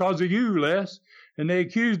because of you, Les. And they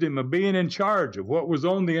accused him of being in charge of what was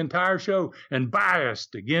on the entire show and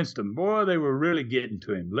biased against him. Boy, they were really getting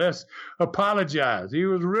to him. Les apologized. He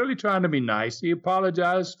was really trying to be nice. He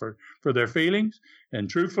apologized for their feelings and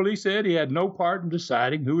truthfully said he had no part in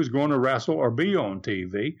deciding who was going to wrestle or be on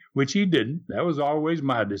TV, which he didn't. That was always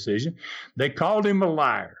my decision. They called him a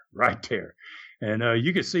liar right there. And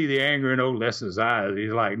you could see the anger in old Les's eyes.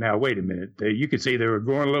 He's like, now, wait a minute. You could see they were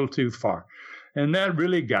going a little too far. And that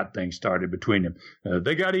really got things started between them.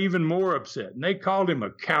 They got even more upset, and they called him a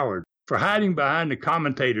coward for hiding behind the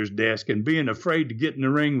commentator's desk and being afraid to get in the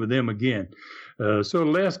ring with them again. So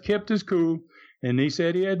Les kept his cool, and he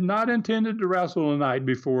said he had not intended to wrestle the night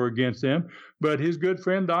before against them, but his good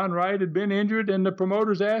friend Don Wright had been injured, and the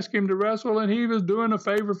promoters asked him to wrestle, and he was doing a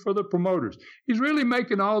favor for the promoters. He's really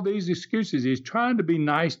making all these excuses. He's trying to be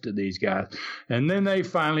nice to these guys. And then they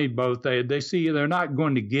finally both, they see they're not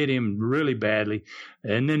going to get him really badly,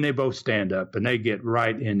 and then they both stand up, and they get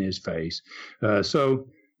right in his face. So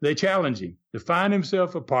they challenge him to find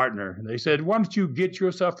himself a partner. They said, why don't you get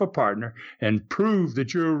yourself a partner and prove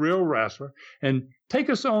that you're a real wrestler and take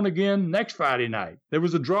us on again next Friday night. There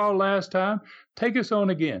was a draw last time. Take us on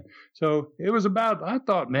again. So it was about, I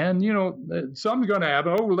thought, man, something's going to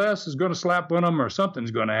happen. Oh, Les is going to slap one of them or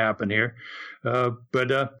something's going to happen here.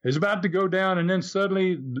 But it's about to go down. And then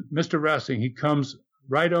suddenly Mr. Wrestling, he comes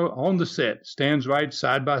right on the set, stands right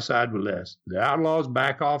side by side with Les. The Outlaws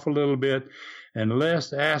back off a little bit. And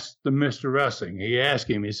Les asked the Mr. Wrestling, he asked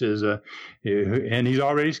him, he says, and he's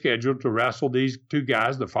already scheduled to wrestle these two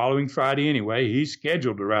guys the following Friday anyway. He's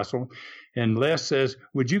scheduled to wrestle. And Les says,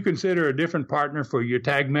 would you consider a different partner for your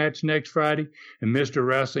tag match next Friday? And Mr.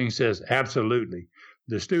 Wrestling says, absolutely.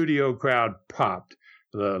 The studio crowd popped.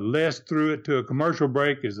 Les threw it to a commercial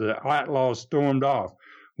break as the Outlaws stormed off.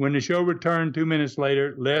 When the show returned 2 minutes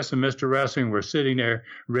later, Les and Mr. Wrestling were sitting there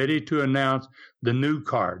ready to announce the new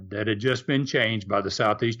card that had just been changed by the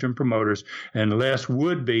Southeastern promoters, and Les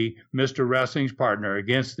would be Mr. Wrestling's partner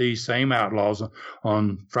against these same Outlaws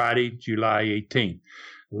on Friday, July 18th.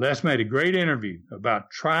 Les made a great interview about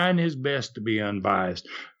trying his best to be unbiased,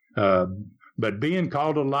 but being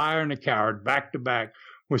called a liar and a coward back to back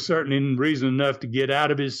was certainly reason enough to get out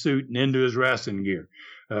of his suit and into his wrestling gear.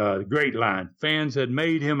 Great line. Fans had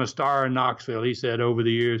made him a star in Knoxville, he said, over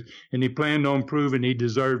the years, and he planned on proving he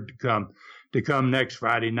deserved to come next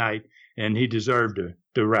Friday night, and he deserved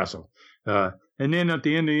to wrestle. And then at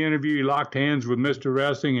the end of the interview, he locked hands with Mr.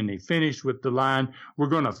 Wrestling, and he finished with the line, we're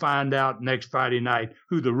going to find out next Friday night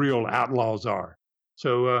who the real Outlaws are.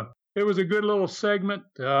 So it was a good little segment.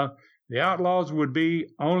 The Outlaws would be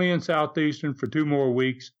only in Southeastern for 2 more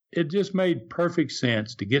weeks, it just made perfect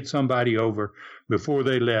sense to get somebody over before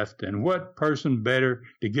they left. And what person better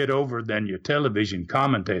to get over than your television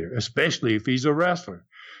commentator, especially if he's a wrestler?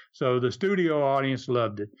 So the studio audience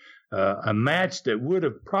loved it. A match that would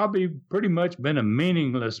have probably pretty much been a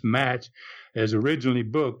meaningless match as originally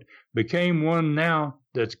booked became one now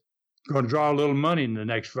that's going to draw a little money in the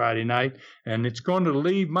next Friday night, and it's going to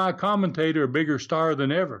leave my commentator a bigger star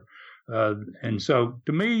than ever. And so,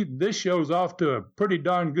 to me, this show's off to a pretty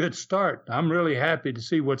darn good start. I'm really happy to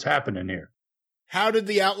see what's happening here. How did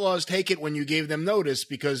the Outlaws take it when you gave them notice?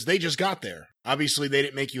 Because they just got there. Obviously, they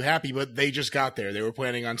didn't make you happy, but they just got there. They were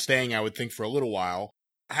planning on staying, I would think, for a little while.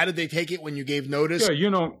 How did they take it when you gave notice?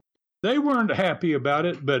 Yeah, they weren't happy about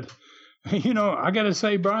it, but, I got to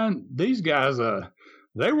say, Brian, these guys,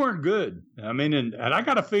 they weren't good. I mean, and I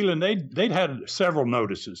got a feeling they'd had several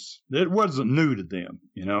notices. It wasn't new to them,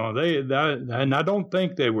 and I don't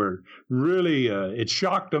think they were really, it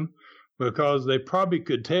shocked them because they probably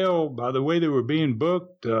could tell by the way they were being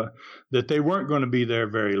booked that they weren't going to be there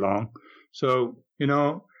very long. So,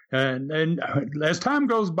 and as time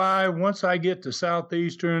goes by, once I get to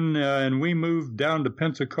Southeastern and we moved down to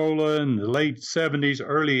Pensacola in the late 70s,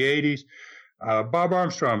 early 80s, Bob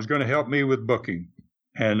Armstrong is going to help me with booking.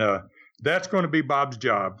 And that's going to be Bob's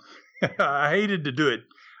job. I hated to do it.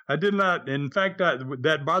 I did not. In fact,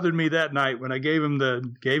 that bothered me that night when I gave him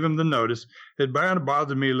the notice. It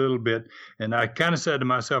bothered me a little bit, and I kind of said to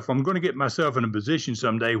myself, "I'm going to get myself in a position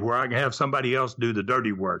someday where I can have somebody else do the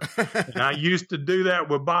dirty work." And I used to do that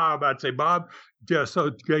with Bob. I'd say, "Bob,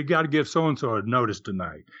 so you got to give so and so a notice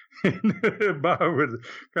tonight." And Bob would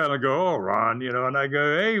kind of go, "Oh, Ron," and I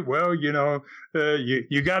go, "Hey, well, you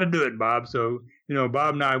got to do it, Bob." So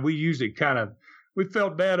Bob and I, we usually we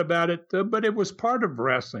felt bad about it, but it was part of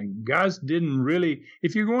wrestling. Guys didn't really.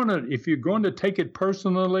 If you're going to take it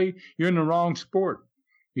personally, you're in the wrong sport.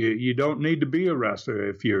 You don't need to be a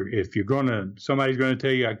wrestler. If somebody's going to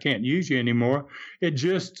tell you I can't use you anymore, it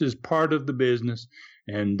just is part of the business.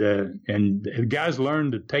 And guys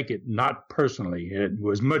learned to take it not personally. It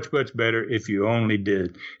was much, much better if you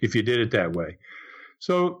did it that way.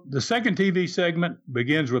 So the second TV segment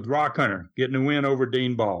begins with Rock Hunter getting a win over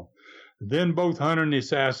Dean Ball. Then both Hunter and the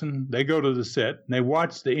Assassin, they go to the set and they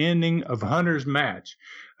watch the ending of Hunter's match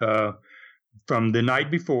from the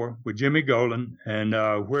night before with Jimmy Golden, and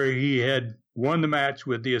where he had won the match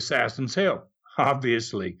with the Assassin's help.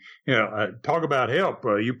 Obviously, talk about help.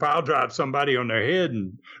 You pile drive somebody on their head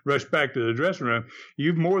and rush back to the dressing room.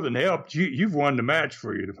 You've more than helped. You've won the match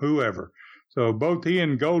for you, whoever. So both he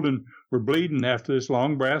and Golden were bleeding after this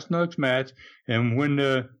long brass knucks match. And when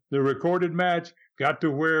the recorded match got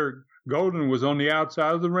to where Golden was on the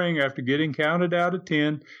outside of the ring after getting counted out of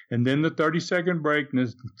 10, and then the 30-second break,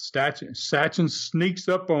 and Sachin sneaks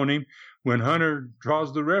up on him when Hunter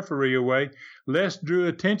draws the referee away, Les drew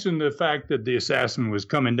attention to the fact that the Assassin was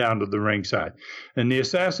coming down to the ringside. And the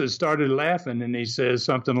Assassin started laughing, and he says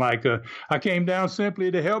something like, I came down simply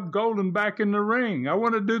to help Golden back in the ring. I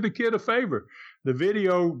want to do the kid a favor. The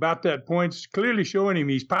video about that point is clearly showing him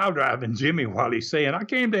he's pile driving Jimmy while he's saying, I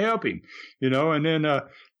came to help him, and then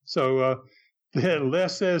So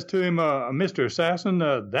Les says to him, Mr. Assassin,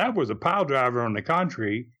 that was a pile driver on the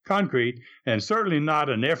concrete, and certainly not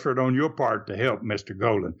an effort on your part to help Mr.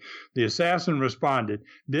 Golden. The Assassin responded,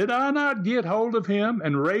 did I not get hold of him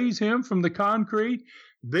and raise him from the concrete?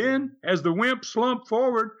 Then, as the wimp slumped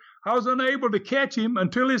forward, I was unable to catch him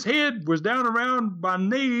until his head was down around my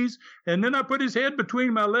knees, and then I put his head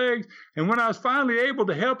between my legs, and when I was finally able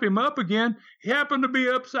to help him up again, he happened to be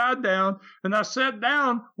upside down, and I sat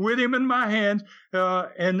down with him in my hands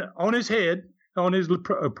and on his head, on his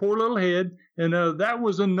poor little head, and that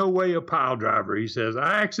was in no way a pile driver, he says.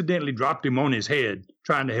 I accidentally dropped him on his head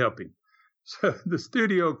trying to help him. So the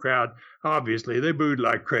studio crowd, obviously, they booed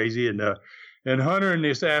like crazy, and Hunter and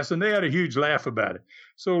the Assassin, they had a huge laugh about it.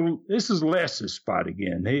 So this is Les's spot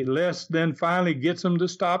again. Les then finally gets him to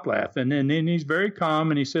stop laughing, and then he's very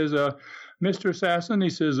calm, and he says, Mr. Assassin,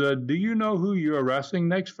 he says, do you know who you're wrestling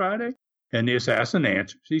next Friday? And the Assassin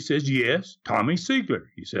answers. He says, yes, Tommy Siegler.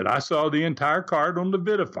 He said, I saw the entire card on the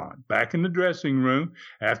Vidafone back in the dressing room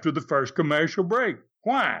after the first commercial break.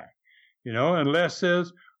 Why? And Les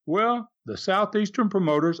says, well, the Southeastern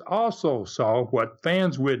promoters also saw what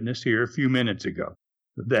fans witnessed here a few minutes ago,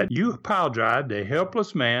 that you pile-drived a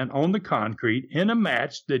helpless man on the concrete in a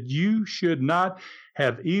match that you should not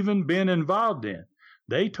have even been involved in.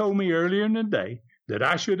 They told me earlier in the day that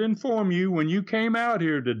I should inform you when you came out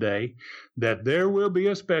here today that there will be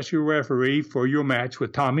a special referee for your match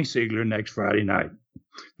with Tommy Siegler next Friday night.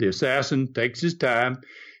 The Assassin takes his time.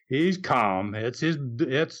 he's calm. It's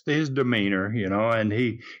his demeanor, you know, and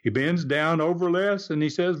he bends down over Les and he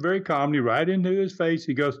says very calmly right into his face,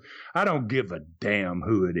 he goes, I don't give a damn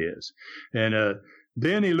who it is. And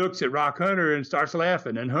then he looks at Rock Hunter and starts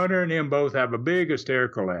laughing, and Hunter and him both have a big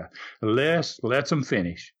hysterical laugh. Les lets him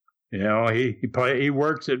finish. You know, he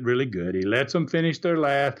works it really good. He lets them finish their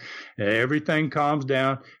laugh. Everything calms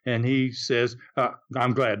down, and he says,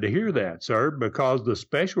 I'm glad to hear that, sir, because the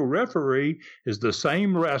special referee is the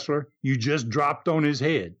same wrestler you just dropped on his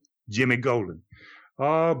head, Jimmy Golden.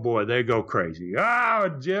 Oh, boy, they go crazy. Oh,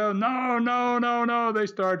 Jill, no. They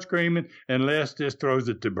start screaming, and Les just throws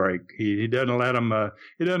it to break. He doesn't let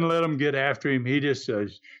them get after him. He just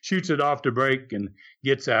shoots it off the break and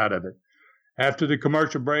gets out of it. After the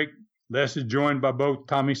commercial break, Les is joined by both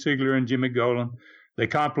Tommy Sigler and Jimmy Golden. They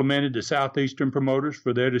complimented the Southeastern promoters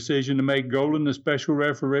for their decision to make Golden the special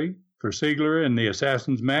referee for Sigler in the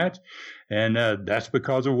Assassins match, and that's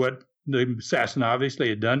because of what the Assassin obviously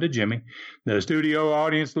had done to Jimmy. The studio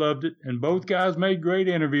audience loved it, and both guys made great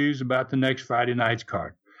interviews about the next Friday night's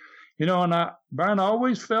card. You know, and Brian, I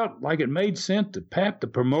always felt like it made sense to pat the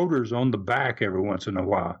promoters on the back every once in a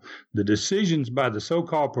while. The decisions by the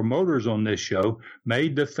so-called promoters on this show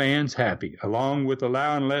made the fans happy, along with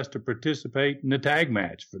allowing Les to participate in the tag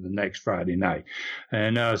match for the next Friday night.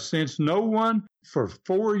 And since no one for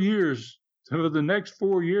the next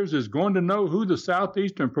 4 years is going to know who the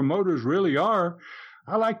Southeastern promoters really are,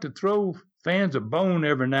 I like to throw fans a bone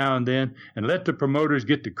every now and then and let the promoters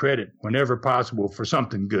get the credit whenever possible for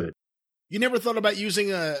something good. You never thought about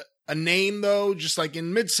using a name, though? Just like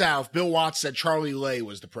in Mid-South, Bill Watts said Charlie Lay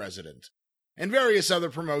was the president. And various other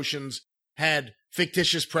promotions had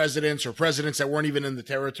fictitious presidents or presidents that weren't even in the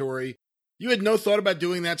territory. You had no thought about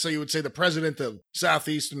doing that, so you would say the president of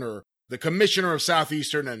Southeastern or the commissioner of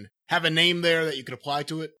Southeastern and have a name there that you could apply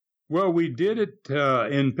to it? Well, we did it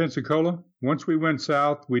in Pensacola. Once we went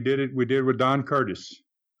south, we did it with Don Curtis.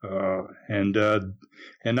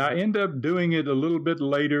 And I end up doing it a little bit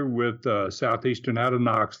later with Southeastern out of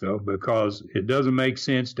Knoxville because it doesn't make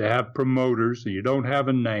sense to have promoters and you don't have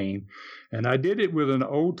a name. And I did it with an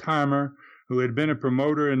old timer who had been a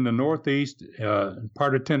promoter in the Northeast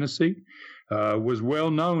part of Tennessee, was well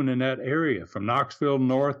known in that area from Knoxville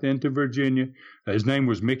north into Virginia. His name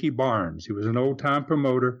was Mickey Barnes. He was an old time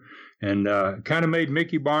promoter and kind of made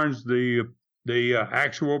Mickey Barnes the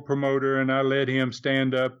actual promoter, and I let him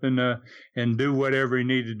stand up and do whatever he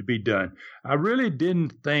needed to be done. I really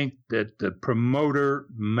didn't think that the promoter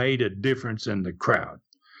made a difference in the crowd.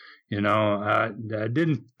 You know, I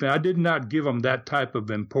did not give him that type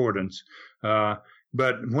of importance.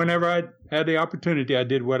 But whenever I had the opportunity, I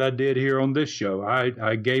did what I did here on this show.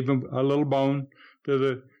 I gave him a little bone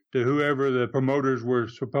to whoever the promoters were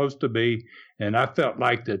supposed to be. And I felt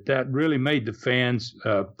like that really made the fans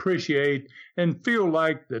appreciate and feel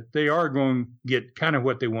like that they are going to get kind of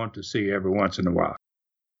what they want to see every once in a while.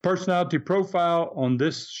 Personality profile on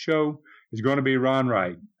this show is going to be Ron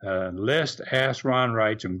Wright. Les asked Ron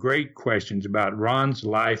Wright some great questions about Ron's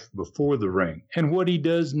life before the ring and what he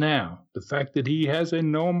does now. The fact that he has a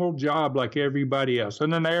normal job like everybody else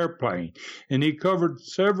on an airplane. And he covered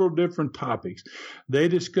several different topics. They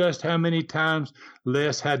discussed how many times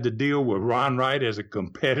Les had to deal with Ron Wright as a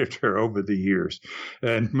competitor over the years.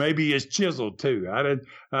 And maybe his chisel too.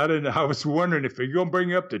 I was wondering if you're going to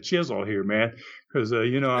bring up the chisel here, man. Because,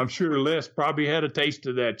 I'm sure Les probably had a taste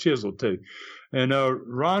of that chisel too. And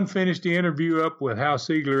Ron finished the interview up with how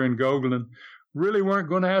Sigler and Golden really weren't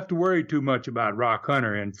going to have to worry too much about Rock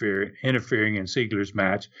Hunter interfering in Sigler's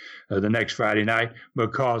match the next Friday night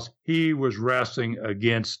because he was wrestling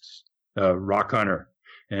against Rock Hunter.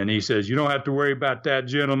 And he says, you don't have to worry about that,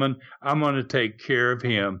 gentlemen. I'm going to take care of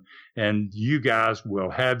him, and you guys will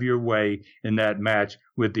have your way in that match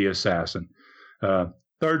with the Assassin.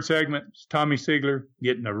 Third segment is Tommy Sigler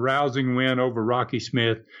getting a rousing win over Rocky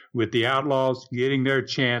Smith with the Outlaws getting their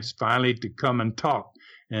chance finally to come and talk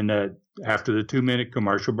and after the 2-minute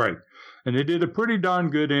commercial break. And they did a pretty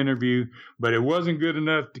darn good interview, but it wasn't good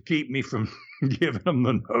enough to keep me from giving them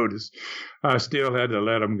the notice. I still had to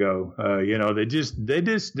let them go. They just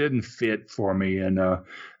didn't fit for me. And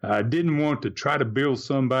I didn't want to try to build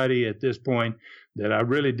somebody at this point that I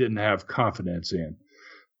really didn't have confidence in.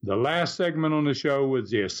 The last segment on the show was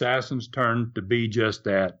the Assassin's turn to be just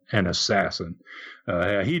that, an assassin.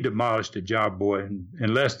 He demolished the job boy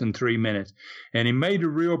in less than 3 minutes, and he made a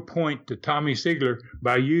real point to Tommy Sigler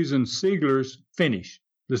by using Sigler's finish,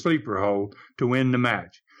 the sleeper hold, to win the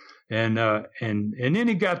match. And then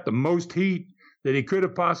he got the most heat that he could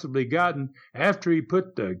have possibly gotten after he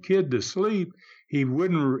put the kid to sleep. He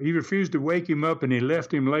refused to wake him up, and he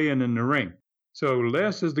left him laying in the ring. So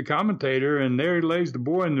Les is the commentator, and there he lays the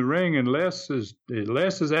boy in the ring, and Les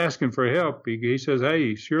is asking for help. He says,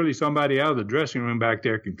 hey, surely somebody out of the dressing room back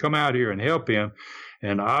there can come out here and help him.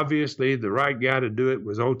 And obviously the right guy to do it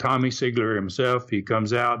was old Tommy Sigler himself. He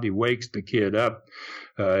comes out, he wakes the kid up,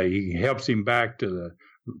 he helps him back to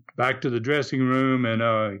the dressing room,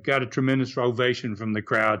 and got a tremendous ovation from the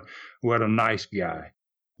crowd. What a nice guy.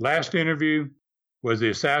 Last interview was the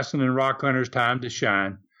Assassin and Rock Hunter's time to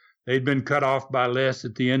shine. They'd been cut off by Les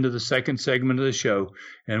at the end of the second segment of the show,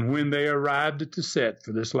 and when they arrived at the set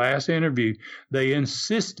for this last interview, they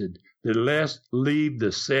insisted that Les leave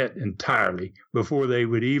the set entirely before they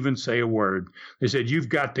would even say a word. They said, you've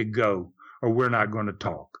got to go, or we're not going to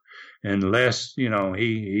talk. And Les,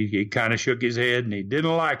 he kind of shook his head, and he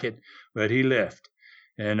didn't like it, but he left.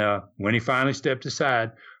 And when he finally stepped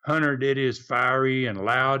aside, Hunter did his fiery and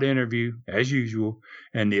loud interview, as usual,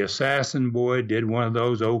 and the Assassin boy did one of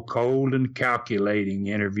those old cold and calculating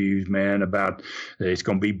interviews, man, about it's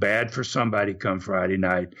going to be bad for somebody come Friday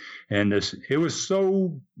night. And it was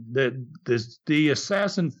so that the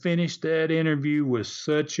Assassin finished that interview with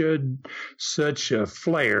such a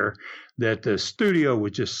flair that the studio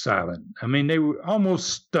was just silent. I mean, they were almost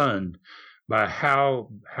stunned by how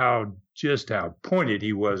pointed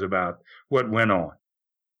he was about what went on.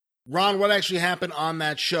 Ron, what actually happened on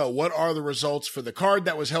that show? What are the results for the card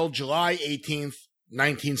that was held July 18th,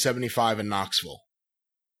 1975 in Knoxville?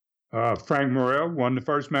 Frank Morrell won the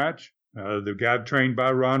first match. The guy trained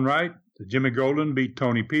by Ron Wright. Jimmy Golden beat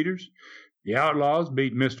Tony Peters. The Outlaws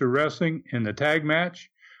beat Mr. Wrestling in the tag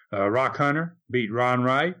match. Rock Hunter beat Ron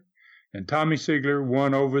Wright. And Tommy Sigler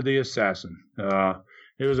won over the Assassin.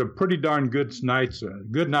 It was a pretty darn good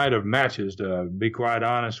night of matches, to be quite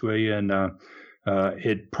honest with you. And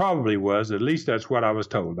it probably was. At least that's what I was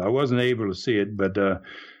told. I wasn't able to see it, but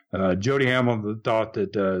Jody Hamilton thought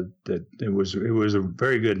that it was a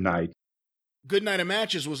very good night. Good night of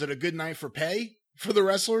matches. Was it a good night for pay for the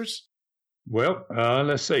wrestlers? Well,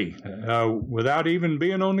 let's see. Without even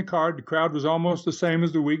being on the card, the crowd was almost the same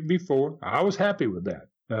as the week before. I was happy with that.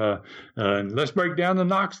 Let's break down the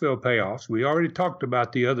Knoxville payoffs. We already talked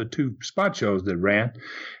about the other two spot shows that ran,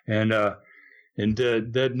 and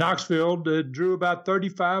that Knoxville drew about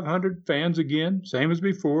 3,500 fans again, same as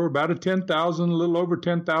before. About a little over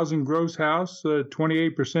 10,000 gross house.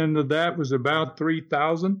 28% of that was about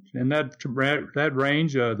 3,000, and that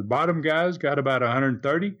range. The bottom guys got about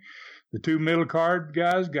 130. The two middle card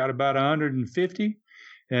guys got about 150,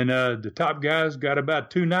 and the top guys got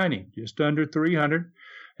about 290, just under 300.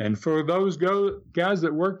 And for those guys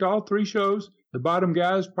that worked all three shows, the bottom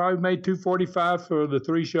guys probably made $245 for the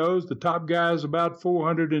three shows. The top guys about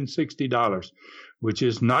 $460, which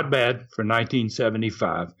is not bad for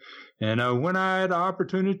 1975. And when I had the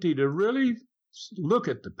opportunity to really look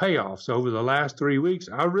at the payoffs over the last 3 weeks,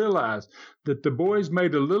 I realized that the boys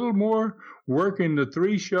made a little more working the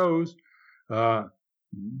three shows,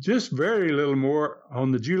 just very little more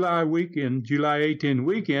on the July 18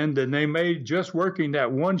 weekend than they made just working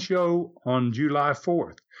that one show on July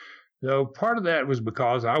 4th. So part of that was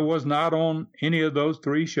because I was not on any of those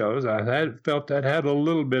three shows. I felt that had a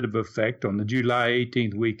little bit of effect on the July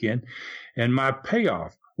 18th weekend, and my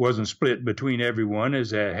payoff wasn't split between everyone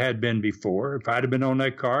as it had been before. If I'd have been on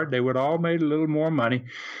that card, they would all made a little more money.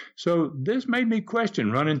 So this made me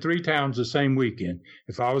question running three towns the same weekend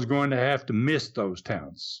if I was going to have to miss those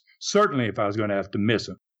towns. Certainly if I was going to have to miss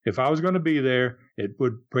them. If I was going to be there,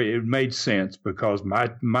 it made sense because my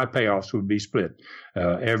payoffs would be split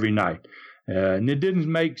every night. And it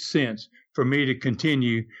didn't make sense for me to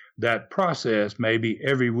continue that process maybe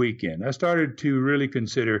every weekend. I started to really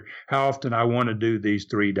consider how often I want to do these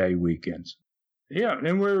 3-day weekends. Yeah,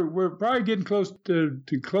 and we're probably getting close to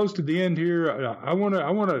the end here. I want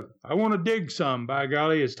to dig some. By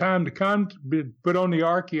golly, it's time to put on the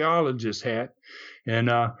archaeologist hat, and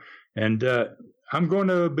I'm going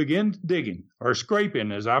to begin digging, or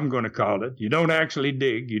scraping as I'm going to call it. You don't actually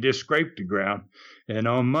dig, you just scrape the ground. And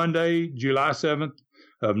on Monday, July 7th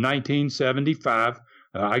of 1975,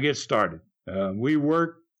 I get started. We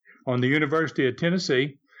work on the University of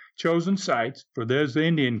Tennessee, chosen sites for those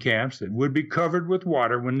Indian camps that would be covered with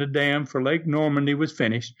water when the dam for Lake Normandy was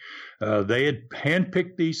finished. They had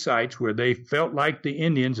handpicked these sites where they felt like the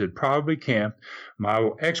Indians had probably camped.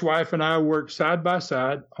 My ex-wife and I worked side by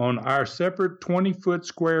side on our separate 20-foot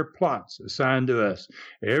square plots assigned to us.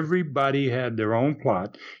 Everybody had their own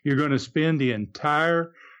plot. You're going to spend the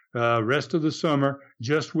entire rest of the summer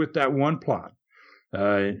just with that one plot.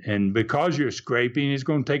 And because you're scraping, it's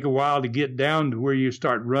going to take a while to get down to where you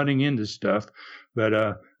start running into stuff.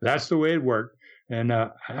 But that's the way it worked. And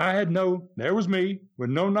there was me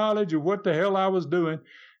with no knowledge of what the hell I was doing.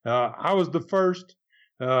 I was the first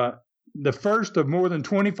of more than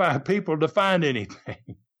 25 people to find anything.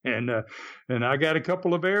 And I got a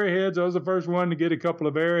couple of arrowheads. I was the first one to get a couple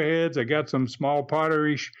of arrowheads. I got some small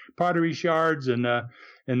pottery shards, and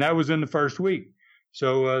that was in the first week.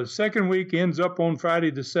 So second week ends up on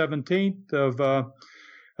Friday the 17th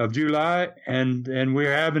of July, and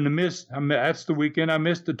we're having to miss. That's the weekend I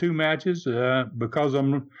missed the two matches because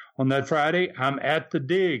on that Friday I'm at the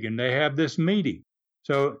dig, and they have this meeting.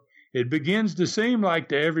 So it begins to seem like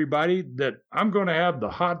to everybody that I'm going to have the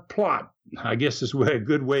hot plot. I guess is a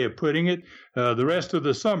good way of putting it, the rest of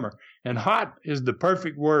the summer. And hot is the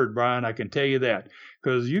perfect word, Brian, I can tell you that.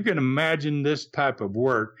 Because you can imagine this type of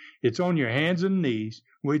work. It's on your hands and knees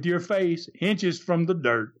with your face inches from the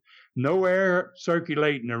dirt, no air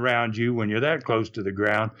circulating around you when you're that close to the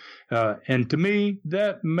ground. And to me,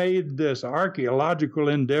 that made this archaeological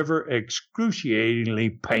endeavor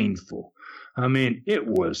excruciatingly painful. I mean, it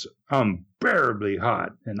was unbearably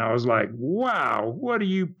hot. And I was like, wow, what do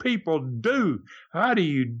you people do? How do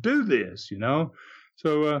you do this, you know?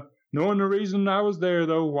 So knowing the reason I was there,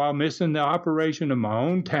 though, while missing the operation of my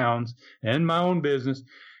own towns and my own business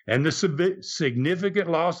and the significant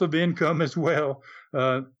loss of income as well,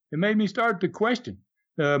 it made me start to question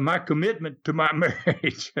my commitment to my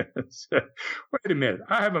marriage. Wait a minute,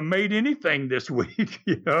 I haven't made anything this week,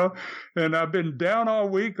 you know, and I've been down all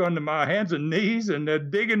week on my hands and knees and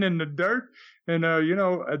digging in the dirt. And,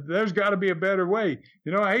 there's got to be a better way.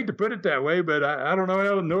 You know, I hate to put it that way, but I don't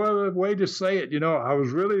know no other way to say it. You know, I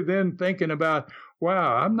was really then thinking about,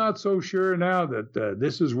 wow, I'm not so sure now that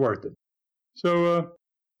this is worth it. So,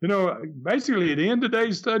 basically, at the end of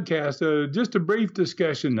today's Studcast, just a brief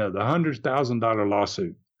discussion of the $100,000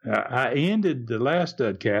 lawsuit. I ended the last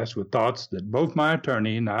Studcast with thoughts that both my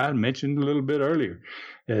attorney and I mentioned a little bit earlier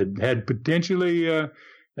had potentially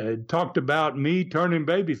talked about me turning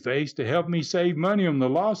babyface to help me save money on the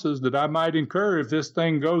losses that I might incur if this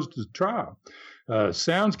thing goes to trial.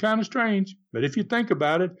 Sounds kind of strange, but if you think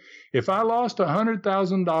about it, if I lost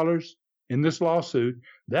 $100,000 in this lawsuit,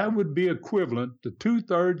 that would be equivalent to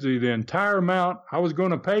 2/3 of the entire amount I was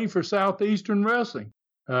going to pay for Southeastern Wrestling.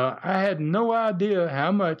 I had no idea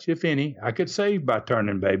how much, if any, I could save by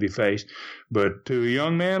turning babyface, but to a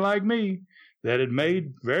young man like me that had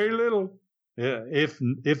made very little,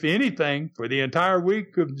 if anything, for the entire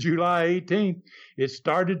week of July 18th, it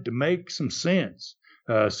started to make some sense.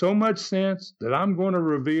 So much sense that I'm going to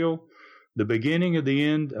reveal the beginning of the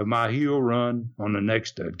end of my heel run on the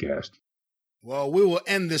next Studcast. Well, we will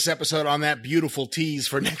end this episode on that beautiful tease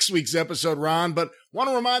for next week's episode, Ron, but want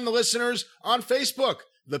to remind the listeners on Facebook,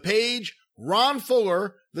 the page Ron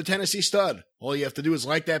Fuller, the Tennessee Stud. All you have to do is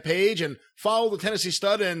like that page and follow the Tennessee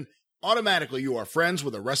Stud, and automatically you are friends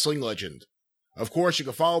with a wrestling legend. Of course, you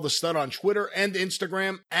can follow the Stud on Twitter and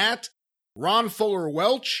Instagram at Ron Fuller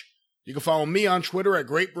Welch. You can follow me on Twitter at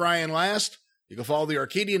Great Brian Last. You can follow the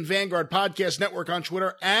Arcadian Vanguard Podcast Network on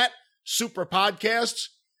Twitter at Super Podcasts.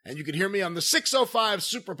 And you can hear me on the 605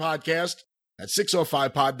 Super Podcast at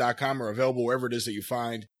 605pod.com, or available wherever it is that you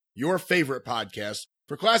find your favorite podcast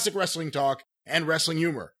for classic wrestling talk and wrestling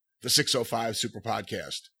humor, the 605 Super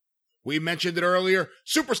Podcast. We mentioned it earlier,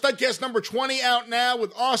 Super Studcast number 20 out now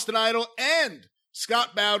with Austin Idol and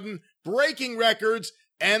Scott Bowden breaking records,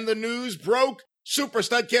 and the news broke. Super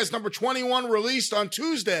Studcast number 21 released on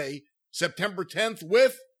Tuesday, September 10th,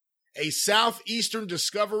 with a Southeastern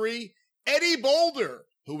discovery, Eddie Boulder,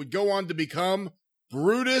 who would go on to become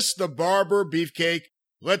Brutus the Barber Beefcake.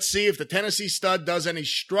 Let's see if the Tennessee Stud does any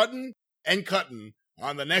strutting and cutting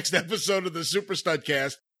on the next episode of the Super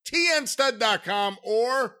Studcast. TNStud.com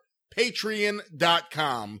or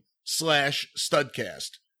Patreon.com/Studcast.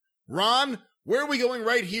 Ron, where are we going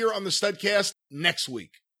right here on the Studcast next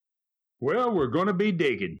week? Well, we're going to be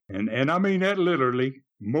digging, and I mean that literally,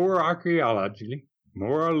 a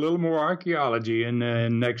little more archaeology in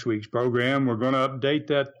next week's program. We're going to update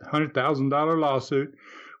that $100,000 lawsuit.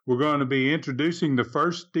 We're going to be introducing the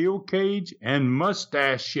first steel cage and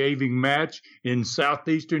mustache shaving match in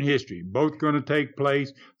Southeastern history, both going to take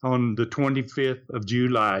place on the 25th of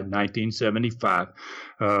July, 1975.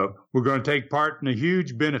 We're going to take part in a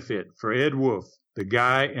huge benefit for Ed Wolf, the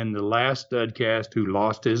guy in the last Studcast who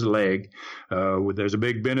lost his leg. There's a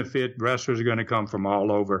big benefit. Wrestlers are going to come from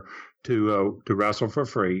all over to wrestle for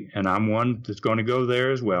free, and I'm one that's going to go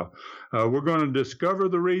there as well. We're going to discover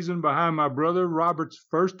the reason behind my brother Robert's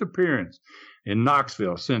first appearance in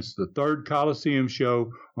Knoxville since the third Coliseum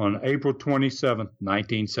show on April 27th,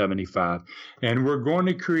 1975. And we're going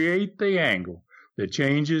to create the angle that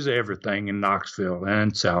changes everything in Knoxville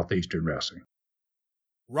and Southeastern wrestling.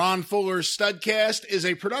 Ron Fuller's Studcast is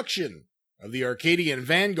a production of the Arcadian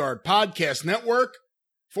Vanguard Podcast Network.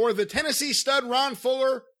 For the Tennessee stud Ron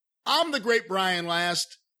Fuller, I'm the great Brian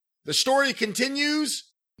Last. The story continues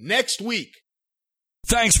next week.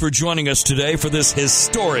 Thanks for joining us today for this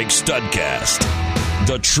historic Studcast.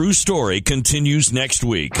 The true story continues next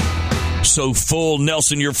week. So full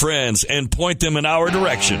Nelson your friends and point them in our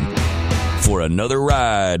direction for another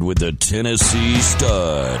ride with the Tennessee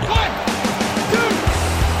Stud. 1, 2,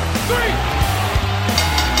 3.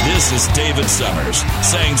 This is David Summers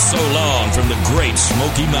saying so long from the Great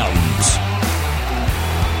Smoky Mountains.